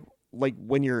 like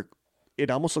when it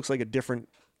almost looks like a different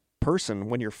person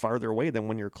when you're farther away than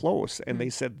when you're close. And they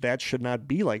said that should not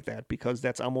be like that because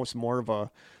that's almost more of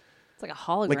it's like a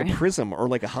hologram, like a prism or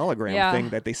like a hologram thing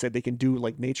that they said they can do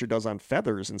like nature does on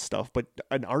feathers and stuff. But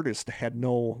an artist had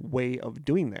no way of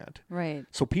doing that. Right.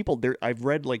 So people there, I've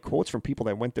read like quotes from people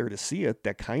that went there to see it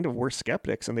that kind of were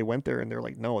skeptics, and they went there and they're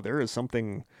like, no, there is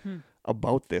something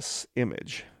about this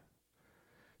image.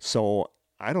 So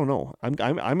I don't know.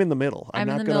 I'm in the middle. I'm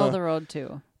in the middle of the road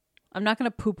too. I'm not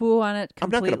going to poo-poo on it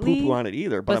completely. I'm not going to poo-poo on it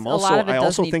either, but I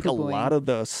also think a lot of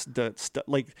the stuff,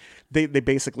 like they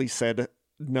basically said,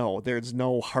 no, there's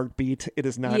no heartbeat. It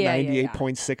is not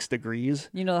 98.6 degrees.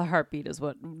 The heartbeat is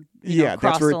what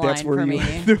that's where for you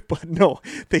me. But no,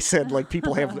 they said like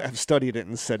people have studied it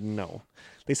and said no.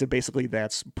 They said basically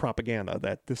that's propaganda,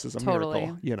 that this is a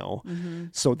miracle, Mm-hmm.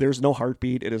 So there's no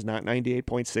heartbeat. It is not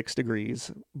 98.6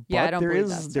 degrees. But I don't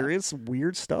believe there is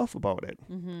weird stuff about it.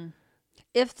 Mm-hmm.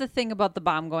 If the thing about the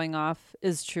bomb going off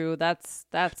is true, that's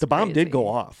the bomb crazy. did go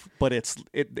off, but it's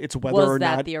whether or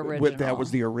not that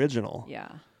was the original. Yeah.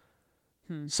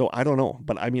 So I don't know,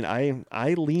 but I mean,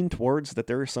 I lean towards that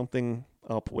there is something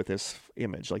up with this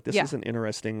image. Like this is an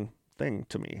interesting thing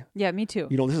to me. Yeah, me too.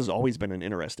 This has always been an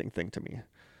interesting thing to me.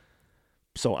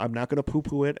 So I'm not going to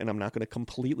poo-poo it, and I'm not going to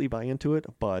completely buy into it,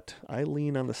 but I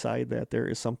lean on the side that there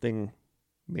is something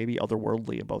maybe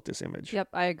otherworldly about this image. Yep,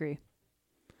 I agree.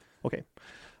 Okay.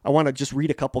 I want to just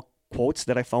read a couple quotes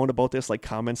that I found about this, like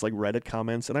comments, like Reddit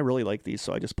comments, and I really like these,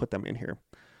 so I just put them in here.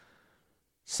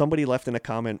 Somebody left in a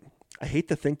comment, I hate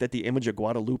to think that the image of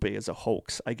Guadalupe is a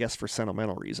hoax, I guess for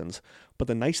sentimental reasons. But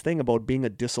the nice thing about being a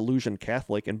disillusioned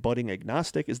Catholic and budding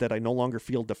agnostic is that I no longer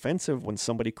feel defensive when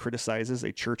somebody criticizes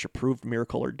a church-approved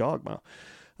miracle or dogma.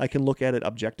 I can look at it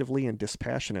objectively and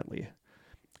dispassionately.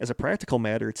 As a practical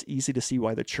matter, it's easy to see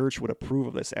why the church would approve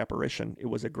of this apparition. It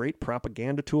was a great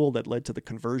propaganda tool that led to the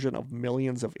conversion of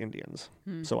millions of Indians.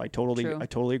 So I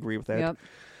totally agree with that. Yep.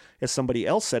 As somebody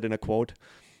else said in a quote,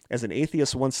 as an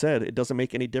atheist once said, it doesn't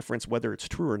make any difference whether it's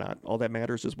true or not. All that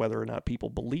matters is whether or not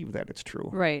people believe that it's true.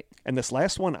 Right. And this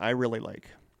last one I really like.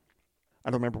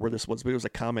 I don't remember where this was, but it was a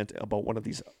comment about one of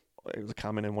these. It was a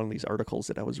comment in one of these articles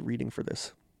that I was reading for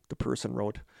this. The person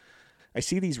wrote, I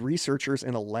see these researchers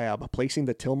in a lab placing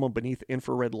the tilma beneath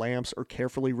infrared lamps or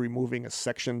carefully removing a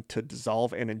section to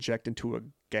dissolve and inject into a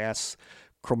gas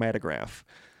chromatograph.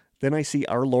 Then I see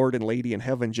our Lord and Lady in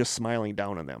heaven just smiling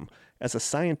down on them. As a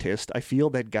scientist, I feel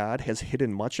that God has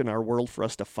hidden much in our world for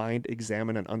us to find,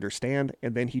 examine, and understand,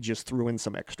 and then he just threw in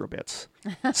some extra bits.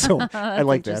 So I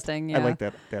like that. Yeah. I like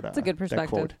that. That's a good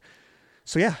perspective. That quote.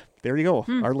 So yeah, there you go.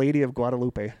 Our Lady of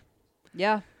Guadalupe.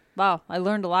 Yeah. Wow. I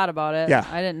learned a lot about it. Yeah.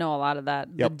 I didn't know a lot of that,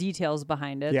 the details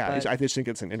behind it. Yeah, I just think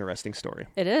it's an interesting story.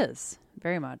 It is.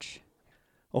 Very much.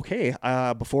 Okay.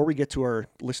 Before we get to our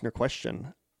listener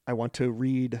question, I want to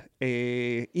read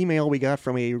a email we got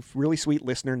from a really sweet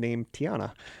listener named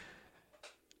Tiana.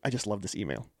 I just love this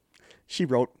email. She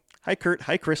wrote, Hi, Kurt.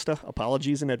 Hi, Krista.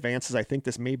 Apologies in advance as I think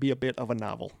this may be a bit of a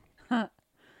novel.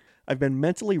 I've been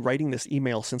mentally writing this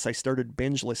email since I started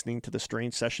binge listening to the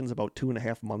Strange Sessions about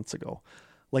 2.5 months ago.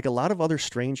 Like a lot of other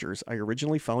strangers, I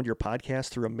originally found your podcast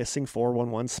through a Missing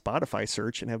 411 Spotify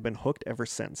search and have been hooked ever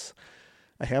since.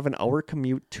 I have an hour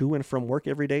commute to and from work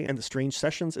every day, and the Strange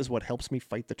Sessions is what helps me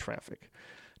fight the traffic.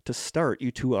 To start,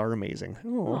 you two are amazing.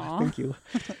 Oh, thank you.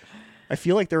 I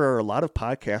feel like there are a lot of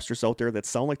podcasters out there that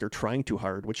sound like they're trying too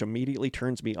hard, which immediately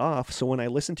turns me off. So when I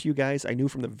listened to you guys, I knew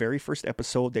from the very first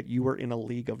episode that you were in a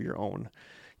league of your own.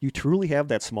 You truly have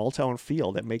that small town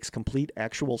feel that makes complete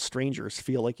actual strangers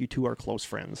feel like you two are close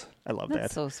friends. I love that.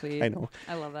 That's so sweet. I know.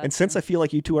 I love that. And since I feel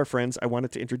like you two are friends, I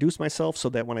wanted to introduce myself so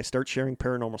that when I start sharing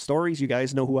paranormal stories, you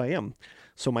guys know who I am.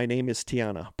 So my name is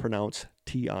Tiana, pronounced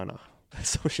Tiana.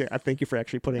 So I thank you for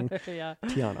actually putting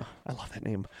Tiana. I love that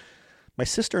name. My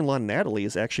sister-in-law, Natalie,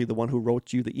 is actually the one who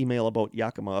wrote you the email about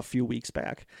Yakima a few weeks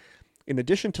back. In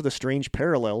addition to the strange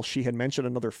parallel, she had mentioned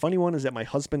another funny one is that my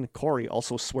husband, Corey,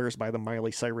 also swears by the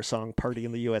Miley Cyrus song Party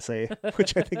in the USA,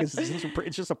 which I think it's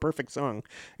just a perfect song.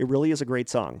 It really is a great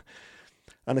song.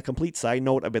 On a complete side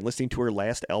note, I've been listening to her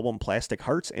last album, Plastic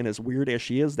Hearts, and as weird as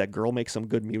she is, that girl makes some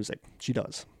good music. She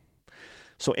does.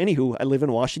 So anywho, I live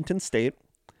in Washington State,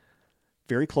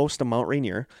 very close to Mount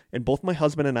Rainier, and both my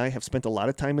husband and I have spent a lot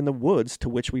of time in the woods, to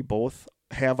which we both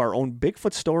have our own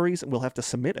Bigfoot stories and we'll have to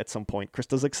submit at some point.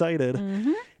 Krista's excited.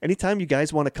 Mm-hmm. Anytime you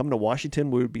guys want to come to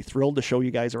Washington, we would be thrilled to show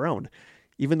you guys around.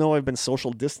 Even though I've been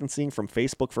social distancing from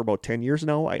Facebook for about 10 years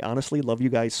now, I honestly love you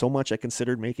guys so much I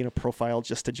considered making a profile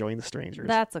just to join the strangers.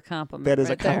 That's a compliment. That is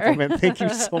right a compliment. Thank you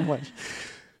so much.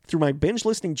 Through my binge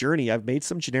listening journey, I've made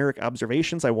some generic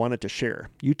observations I wanted to share.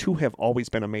 You two have always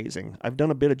been amazing. I've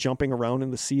done a bit of jumping around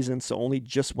in the season, so only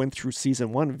just went through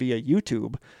season 1 via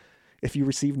YouTube. If you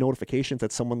receive notifications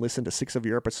that someone listened to 6 of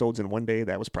your episodes in one day,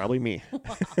 that was probably me.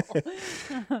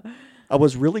 I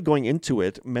was really going into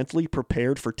it mentally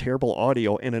prepared for terrible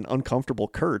audio and an uncomfortable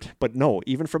Kurt, but no,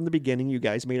 even from the beginning, you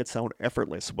guys made it sound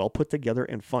effortless, well put together,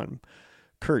 and fun.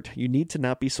 Kurt, you need to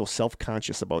not be so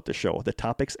self-conscious about the show, the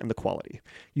topics, and the quality.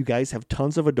 You guys have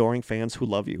tons of adoring fans who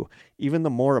love you. Even the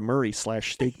Mora Murray /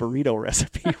 steak burrito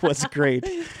recipe was great.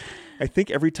 I think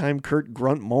every time Kurt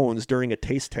grunt moans during a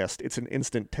taste test, it's an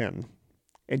instant 10.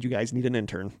 And you guys need an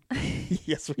intern.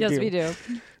 Yes, we do. Yes, we do.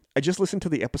 I just listened to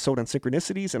the episode on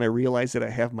synchronicities, and I realized that I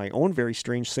have my own very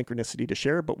strange synchronicity to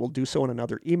share, but we'll do so in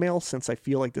another email since I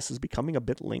feel like this is becoming a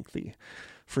bit lengthy.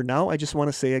 For now, I just want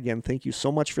to say again, thank you so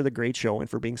much for the great show and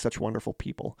for being such wonderful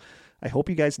people. I hope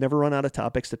you guys never run out of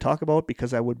topics to talk about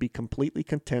because I would be completely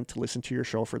content to listen to your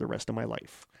show for the rest of my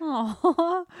life.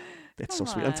 Aww. That's so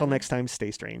sweet. Until next time,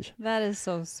 stay strange. That is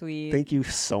so sweet. Thank you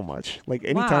so much. Like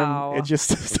anytime, it's just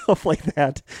stuff like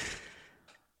that.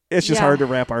 It's just hard to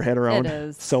wrap our head around. It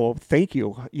is. So thank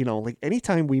you. You know, like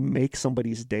anytime we make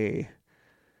somebody's day,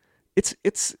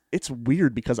 it's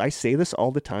weird because I say this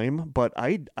all the time, but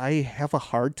I have a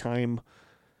hard time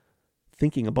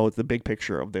thinking about the big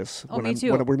picture of this. Oh, me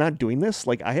too. When we're not doing this,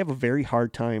 like I have a very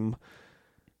hard time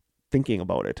thinking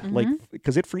about it, like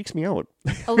because it freaks me out.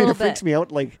 A little it freaks me out.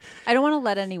 Like I don't want to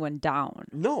let anyone down.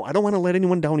 No, I don't want to let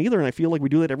anyone down either, and I feel like we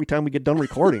do that every time we get done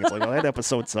recording. It's like, oh, that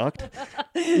episode sucked,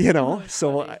 you know.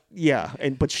 So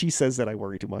but she says that I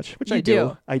worry too much, which I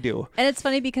do. I do. And it's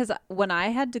funny because when I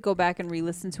had to go back and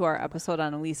re-listen to our episode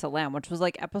on Elisa Lam, which was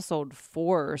like episode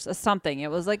 4 or something,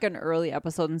 it was like an early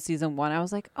episode in season 1. I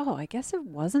was like, oh, I guess it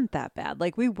wasn't that bad.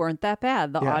 Like we weren't that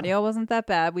bad. The audio wasn't that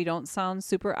bad. We don't sound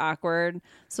super awkward.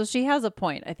 So she has a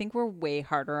point. I think we're way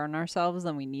harder on ourselves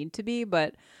than we need to be,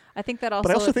 but I think that also.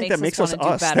 But I also think that makes us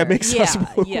us. That makes us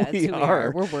who we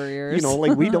are. We're warriors. You know,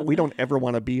 like we don't ever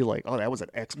want to be like, oh, that was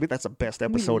that's the best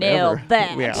episode nailed ever.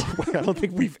 That. Yeah, I don't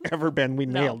think we've ever been. We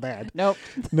nailed that. Nope.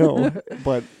 No,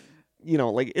 but you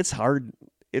know, like it's hard.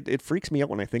 It freaks me out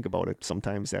when I think about it.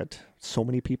 Sometimes that so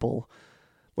many people.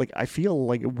 Like I feel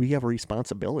like we have a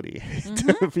responsibility,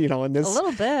 you know, and this a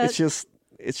little bit.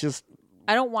 It's just.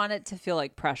 I don't want it to feel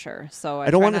like pressure, so I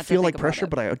don't want to feel like pressure,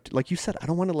 but like you said, I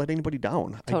don't want to let anybody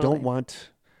down. Totally. I don't want,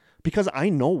 because I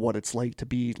know what it's like to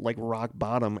be like rock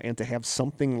bottom and to have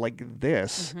something like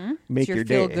this make your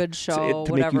day, feel-good show,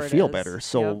 to make you feel is. better.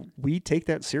 So we take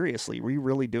that seriously. We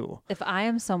really do. If I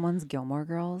am someone's Gilmore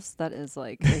Girls, that is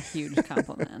like a huge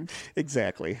compliment.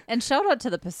 Exactly. And shout out to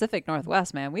the Pacific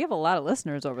Northwest, man. We have a lot of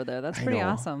listeners over there. That's pretty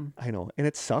awesome. I know, and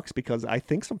it sucks because I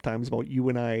think sometimes about you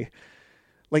and I.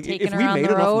 Like Taking if we made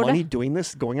enough road. money doing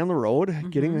this, going on the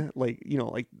road, getting like, you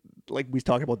know, like we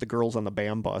talk about the girls on the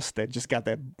BAM bus that just got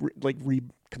that like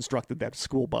reconstructed that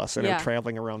school bus and are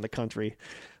traveling around the country.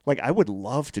 Like I would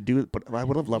love to do it, but I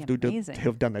would have loved to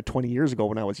have done that 20 years ago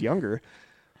when I was younger.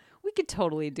 We could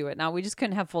totally do it now. We just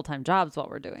couldn't have full-time jobs while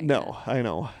we're doing it. No, I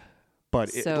know.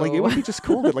 But it would be just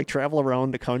cool to like travel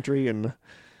around the country and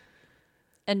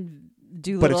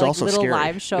do but little, it's also little scary.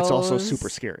 live shows. It's also super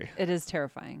scary. It is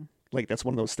terrifying. Like, that's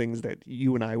one of those things that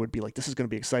you and I would be like, this is going to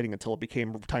be exciting until it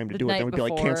became time to do it. Then we'd be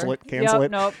like, cancel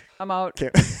it. Nope, I'm out.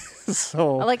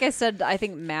 So, like I said, I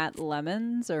think Matt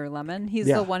Lemon, he's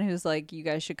the one who's like, you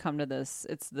guys should come to this.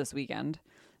 It's this weekend.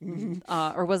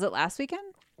 or was it last weekend?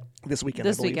 This weekend.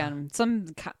 This I believe. weekend, some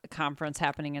conference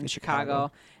happening in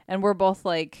Chicago. and we're both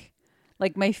like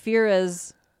my fear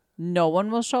is no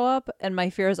one will show up, and my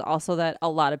fear is also that a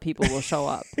lot of people will show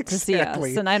up to see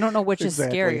us, and I don't know which is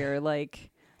scarier. Like,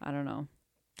 I don't know.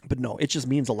 But no, it just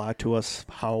means a lot to us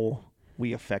how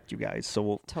we affect you guys.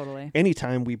 So totally,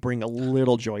 anytime we bring a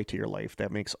little joy to your life,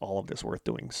 that makes all of this worth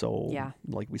doing. So yeah,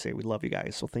 like we say, we love you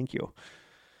guys. So thank you.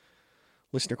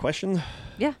 Listener question?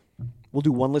 Yeah. We'll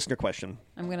do one listener question.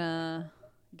 I'm going to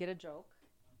get a joke.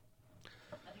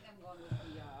 I think I'm going with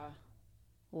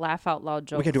the laugh out loud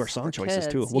jokes. We can do our song choices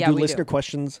kids. too. We'll do listener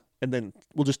questions, and then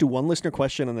we'll just do one listener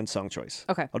question and then song choice.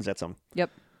 Okay. How does that sound?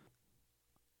 Yep.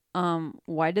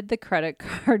 Why did the credit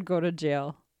card go to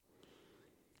jail?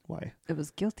 Why? It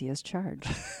was guilty as charged.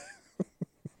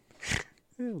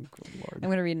 Oh, good Lord. I'm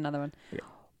going to read another one. Yeah.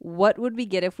 What would we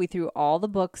get if we threw all the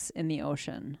books in the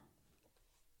ocean?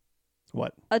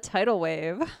 What? A tidal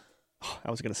wave. I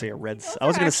was going to say a red. Those I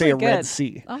was are going to say a actually red good.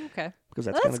 sea. Oh, okay. Because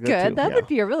that's kind of good. too. That would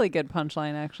be a really good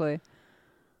punchline, actually.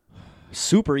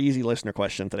 Super easy listener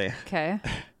question today. Okay.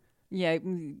 Yeah,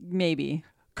 maybe.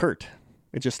 Kurt.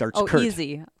 It just starts. Oh, Kurt.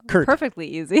 easy. Kurt. Perfectly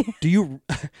easy. Do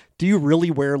you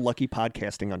really wear Lucky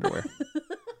podcasting underwear?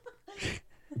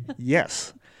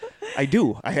 Yes, I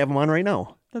do. I have them on right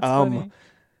now. That's funny.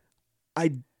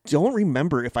 I don't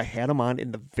remember if I had them on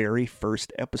in the very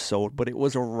first episode, but it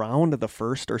was around the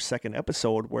first or second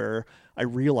episode where I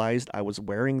realized I was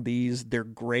wearing these. They're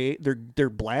gray. They're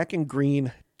black and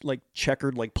green, like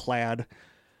checkered, like plaid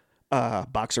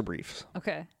boxer briefs.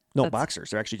 Okay. No, boxers.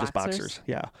 They're actually just boxers.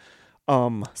 Yeah.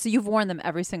 So you've worn them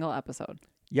every single episode?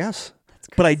 Yes.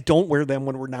 But I don't wear them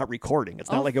when we're not recording.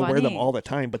 It's not like I wear them all the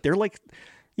time, but they're like,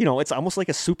 it's almost like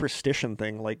a superstition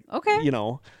thing. Like, okay.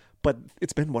 But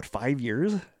it's been, 5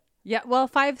 years? Yeah, well,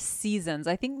 5 seasons.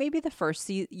 I think maybe the first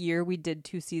year we did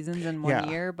 2 seasons in 1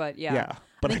 year, but yeah. Yeah.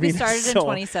 But I think we started in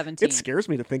 2017. It scares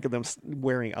me to think of them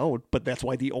wearing out, but that's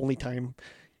why the only time,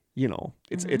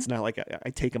 it's not like I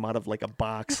take them out of like a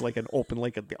box, like an open,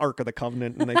 like the Ark of the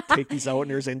Covenant, and I take these out and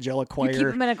there's angelic choir. You keep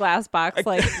them in a glass box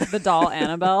like the doll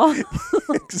Annabelle.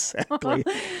 Exactly.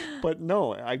 But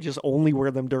no, I just only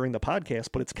wear them during the podcast,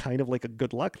 but it's kind of like a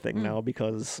good luck thing now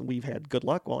because we've had good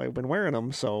luck while I've been wearing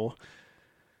them. So,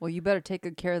 well, you better take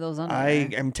good care of those underwear. I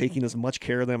am taking as much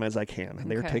care of them as I can. And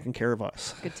they're taking care of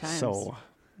us. Good times. So,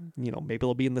 maybe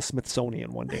they'll be in the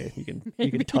Smithsonian one day. You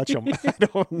can touch them. I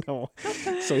don't know.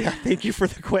 So yeah, thank you for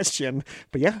the question.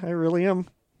 But yeah, I really am.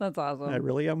 That's awesome. I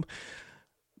really am.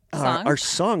 Song? Our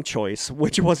song choice,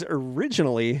 which was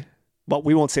originally, but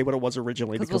we won't say what it was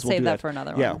originally because we'll save do that for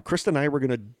another one. Yeah, Krista and I were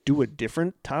going to do a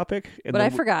different topic. But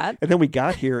I forgot. And then we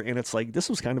got here and it's like, this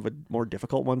was kind of a more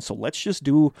difficult one. So let's just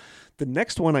do the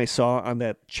next one I saw on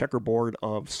that checkerboard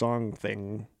of song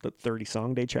thing, the 30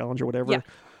 Song Day Challenge or whatever. Yeah.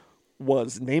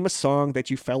 Was name a song that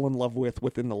you fell in love with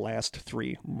within the last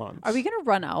 3 months. Are we going to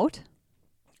run out?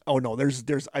 Oh no,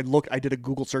 I did a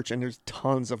Google search and there's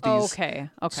tons of these. Oh, okay.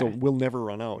 So we'll never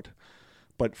run out.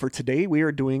 But for today, we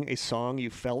are doing a song you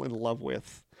fell in love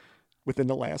with within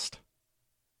the last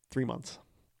 3 months.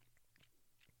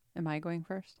 Am I going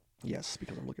first? Yes,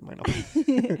 because I'm looking mine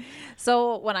up.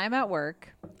 So when I'm at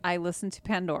work, I listen to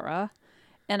Pandora,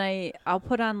 and I'll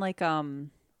put on like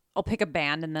I'll pick a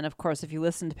band, and then of course, if you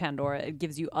listen to Pandora, it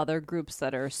gives you other groups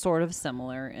that are sort of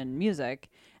similar in music.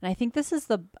 And I think this is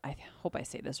I hope I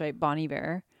say this right, Bon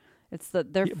Iver. It's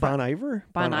Bon Iver?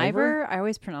 Bon Iver? I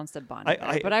always pronounced it Bon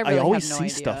Iver, but I really always have no see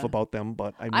idea. stuff about them,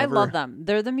 but I love them.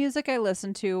 They're the music I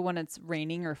listen to when it's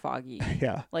raining or foggy.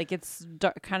 Yeah. Like it's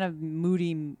kind of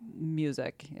moody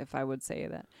music, if I would say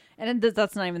that. And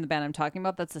that's not even the band I'm talking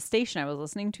about. That's the station I was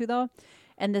listening to, though.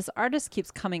 And this artist keeps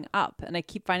coming up, and I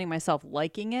keep finding myself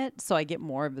liking it, so I get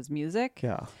more of his music.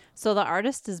 Yeah. So the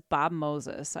artist is Bob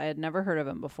Moses. I had never heard of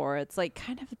him before. It's like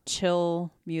kind of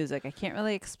chill music. I can't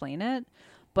really explain it,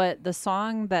 but the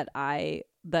song that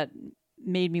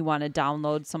made me want to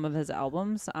download some of his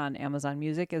albums on Amazon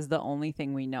Music is The Only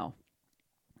Thing We Know.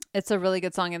 It's a really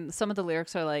good song, and some of the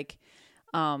lyrics are like,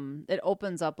 it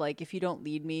opens up like, if you don't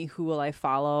lead me, who will I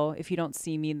follow? If you don't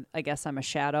see me, I guess I'm a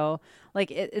shadow.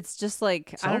 Like it's just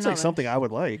like, sounds I don't know, like something I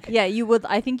would like. Yeah, you would.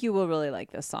 I think you will really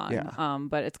like this song. Yeah.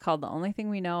 But it's called The Only Thing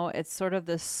We Know. It's sort of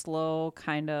this slow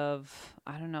kind of,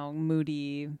 I don't know,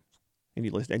 moody. And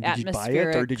you listen? And did you buy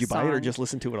it, or did you buy it, or song. just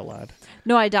listen to it a lot?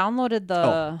 No, I downloaded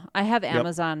I have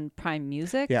Amazon Prime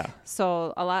Music. Yeah.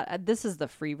 So a lot. This is the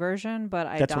free version,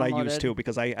 but That's what I use too,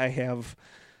 because I have,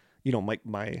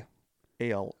 my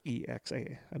Alexa.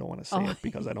 I don't want to say it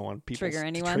because I don't want people Trigger to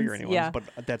anyone. trigger anyone. Yeah. But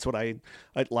that's what a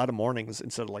lot of mornings,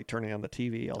 instead of like turning on the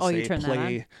TV, I'll say you turn that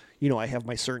play. You know, I have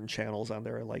my certain channels on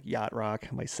there, like yacht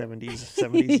rock, my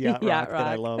 70s yacht rock that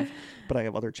I love. But I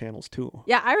have other channels too.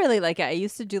 Yeah, I really like it. I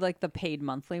used to do like the paid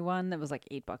monthly one that was like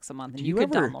 $8 a month, and you could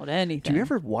download anything. Do you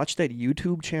ever watch that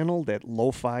YouTube channel, that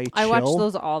Lo-Fi Chill? I watch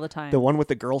those all the time. The one with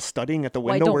the girl studying at the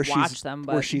window, I don't where watch them,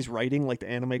 but... she's writing, like the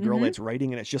anime girl that's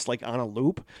writing, and it's just like on a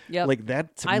loop. Yep. Like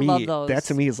that to I me, love those. that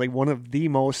to me is like one of the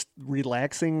most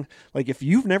relaxing. Like if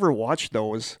you've never watched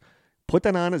those, put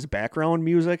that on as background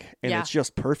music, and it's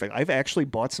just perfect. I've actually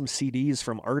bought some CDs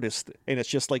from artists, and it's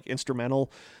just like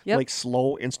instrumental, like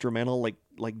slow instrumental, like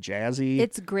jazzy.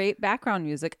 It's great background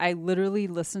music. I literally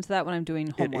listen to that when I'm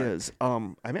doing homework. It is.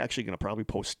 I'm actually going to probably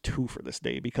post 2 for this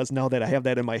day, because now that I have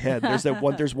that in my head, there's that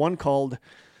one. There's one called.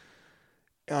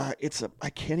 I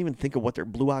can't even think of what they're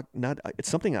it's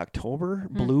something October,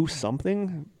 Blue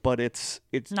something, but it's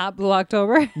not Blue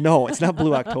October. No, it's not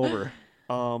Blue October.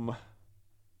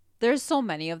 There's so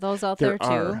many of those out there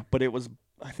too. But it was,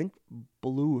 I think,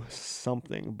 Blue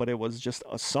something, but it was just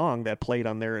a song that played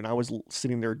on there, and I was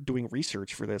sitting there doing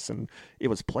research for this, and it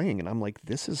was playing, and I'm like,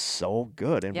 this is so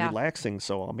good and relaxing,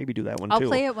 so I'll maybe do that one too. I'll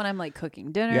play it when I'm like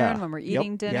cooking dinner and when we're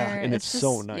eating dinner. Yeah, and it's just,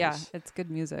 so nice. Yeah, it's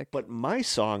good music. But my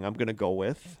song I'm going to go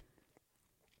with,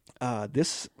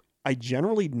 I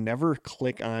generally never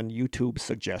click on YouTube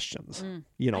suggestions.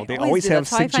 You know, they always have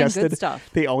suggested stuff.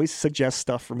 They always suggest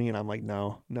stuff for me, and I'm like,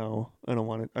 no, I don't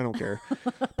want it. I don't care.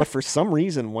 But for some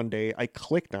reason, one day I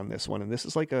clicked on this one, and this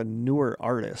is like a newer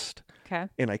artist. Okay.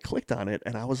 And I clicked on it,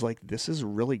 and I was like, this is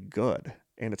really good.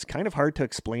 And it's kind of hard to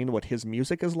explain what his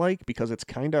music is like, because it's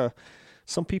kind of,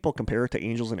 some people compare it to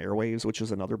Angels and Airwaves, which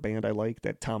is another band I like,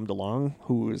 that Tom DeLonge,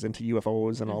 who is into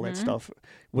UFOs and all that stuff,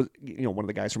 was, you know, one of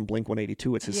the guys from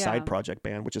Blink-182. It's his side project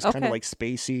band, which is kind of like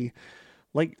spacey,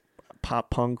 like pop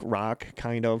punk rock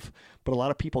kind of, but a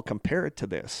lot of people compare it to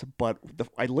this. But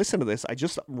I listened to this, I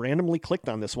just randomly clicked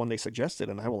on this one they suggested,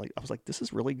 and I was like, this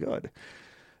is really good.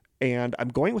 And I'm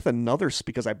going with another,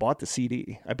 because I bought the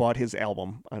CD. I bought his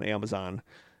album on Amazon,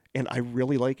 and I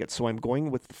really like it. So I'm going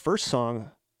with the first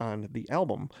song on the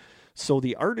album. So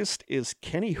the artist is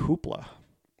Kenny Hoopla.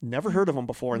 Never heard of him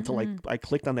before until I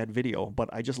clicked on that video, but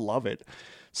I just love it.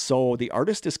 So the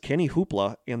artist is Kenny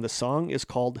Hoopla, and the song is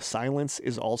called Silence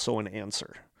Is Also an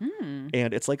Answer.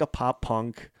 And it's like a pop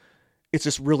punk. It's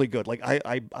just really good. Like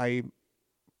I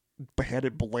had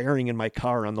it blaring in my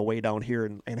car on the way down here,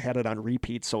 and had it on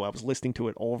repeat, so I was listening to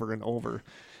it over and over.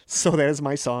 So that is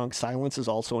my song, Silence Is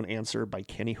Also an Answer by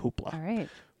Kenny Hoopla. All right.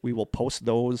 We will post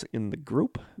those in the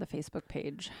group. The Facebook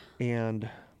page. And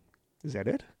is that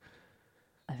it?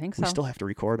 I think so. We still have to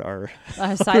record our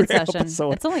side session.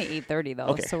 Episode. It's only 8:30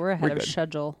 though, so we're ahead of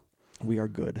schedule. We are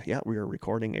good. Yeah, we are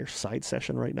recording a side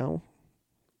session right now.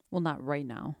 Well, not right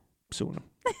now. Soon.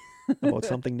 About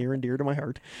something near and dear to my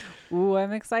heart. Ooh,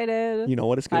 I'm excited. You know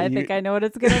what it's going to be? I think I know what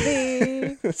it's going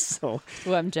to be. So.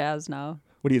 Ooh, I'm jazzed now.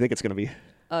 What do you think it's going to be?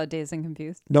 Dazed and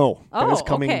Confused. No. That is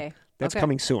coming. Okay. That's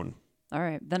coming soon. All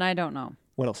right. Then I don't know.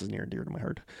 What else is near and dear to my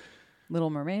heart? Little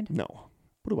Mermaid? No.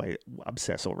 What do I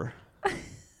obsess over?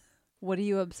 What do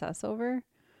you obsess over?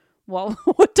 Well,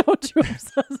 what don't you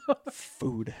obsess over?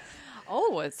 Food.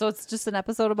 Oh, so it's just an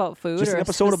episode about food? Just or an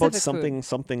episode about food?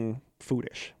 something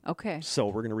foodish. Okay. So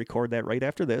we're going to record that right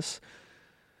after this.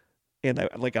 And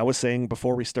like I was saying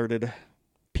before we started,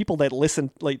 people that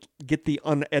listen, like get the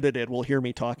unedited, will hear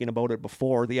me talking about it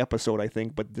before the episode, I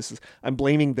think. But I'm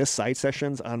blaming this side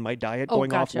sessions on my diet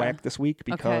going off whack this week,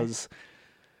 because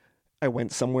I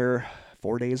went somewhere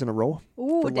 4 days in a row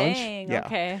for lunch. Yeah.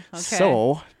 Okay.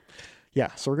 So,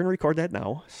 yeah. So we're going to record that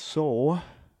now. So,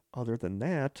 other than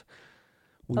that,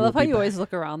 I love how you always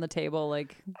look around the table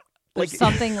like there's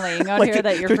something laying out here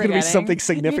that you're there's forgetting. Gonna be something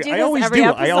significant. I always do.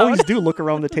 I always do look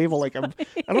around the table like I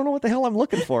don't know what the hell I'm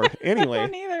looking for. Anyway, I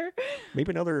don't either.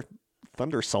 Maybe another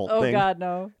thunder salt thing. Oh God,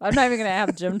 no! I'm not even gonna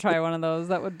have Jim try one of those.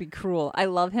 That would be cruel. I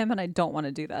love him, and I don't want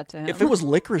to do that to him. If it was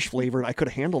licorice flavored, I could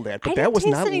have handled that. But I that was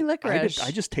taste not any licorice.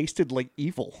 I just tasted like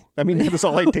evil. I mean, that's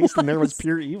all I tasted in there was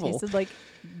pure evil. Tasted like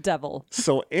devil.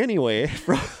 So anyway,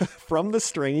 from the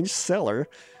strange cellar.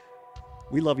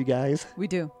 We love you guys. We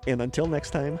do. And until next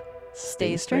time,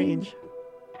 stay strange.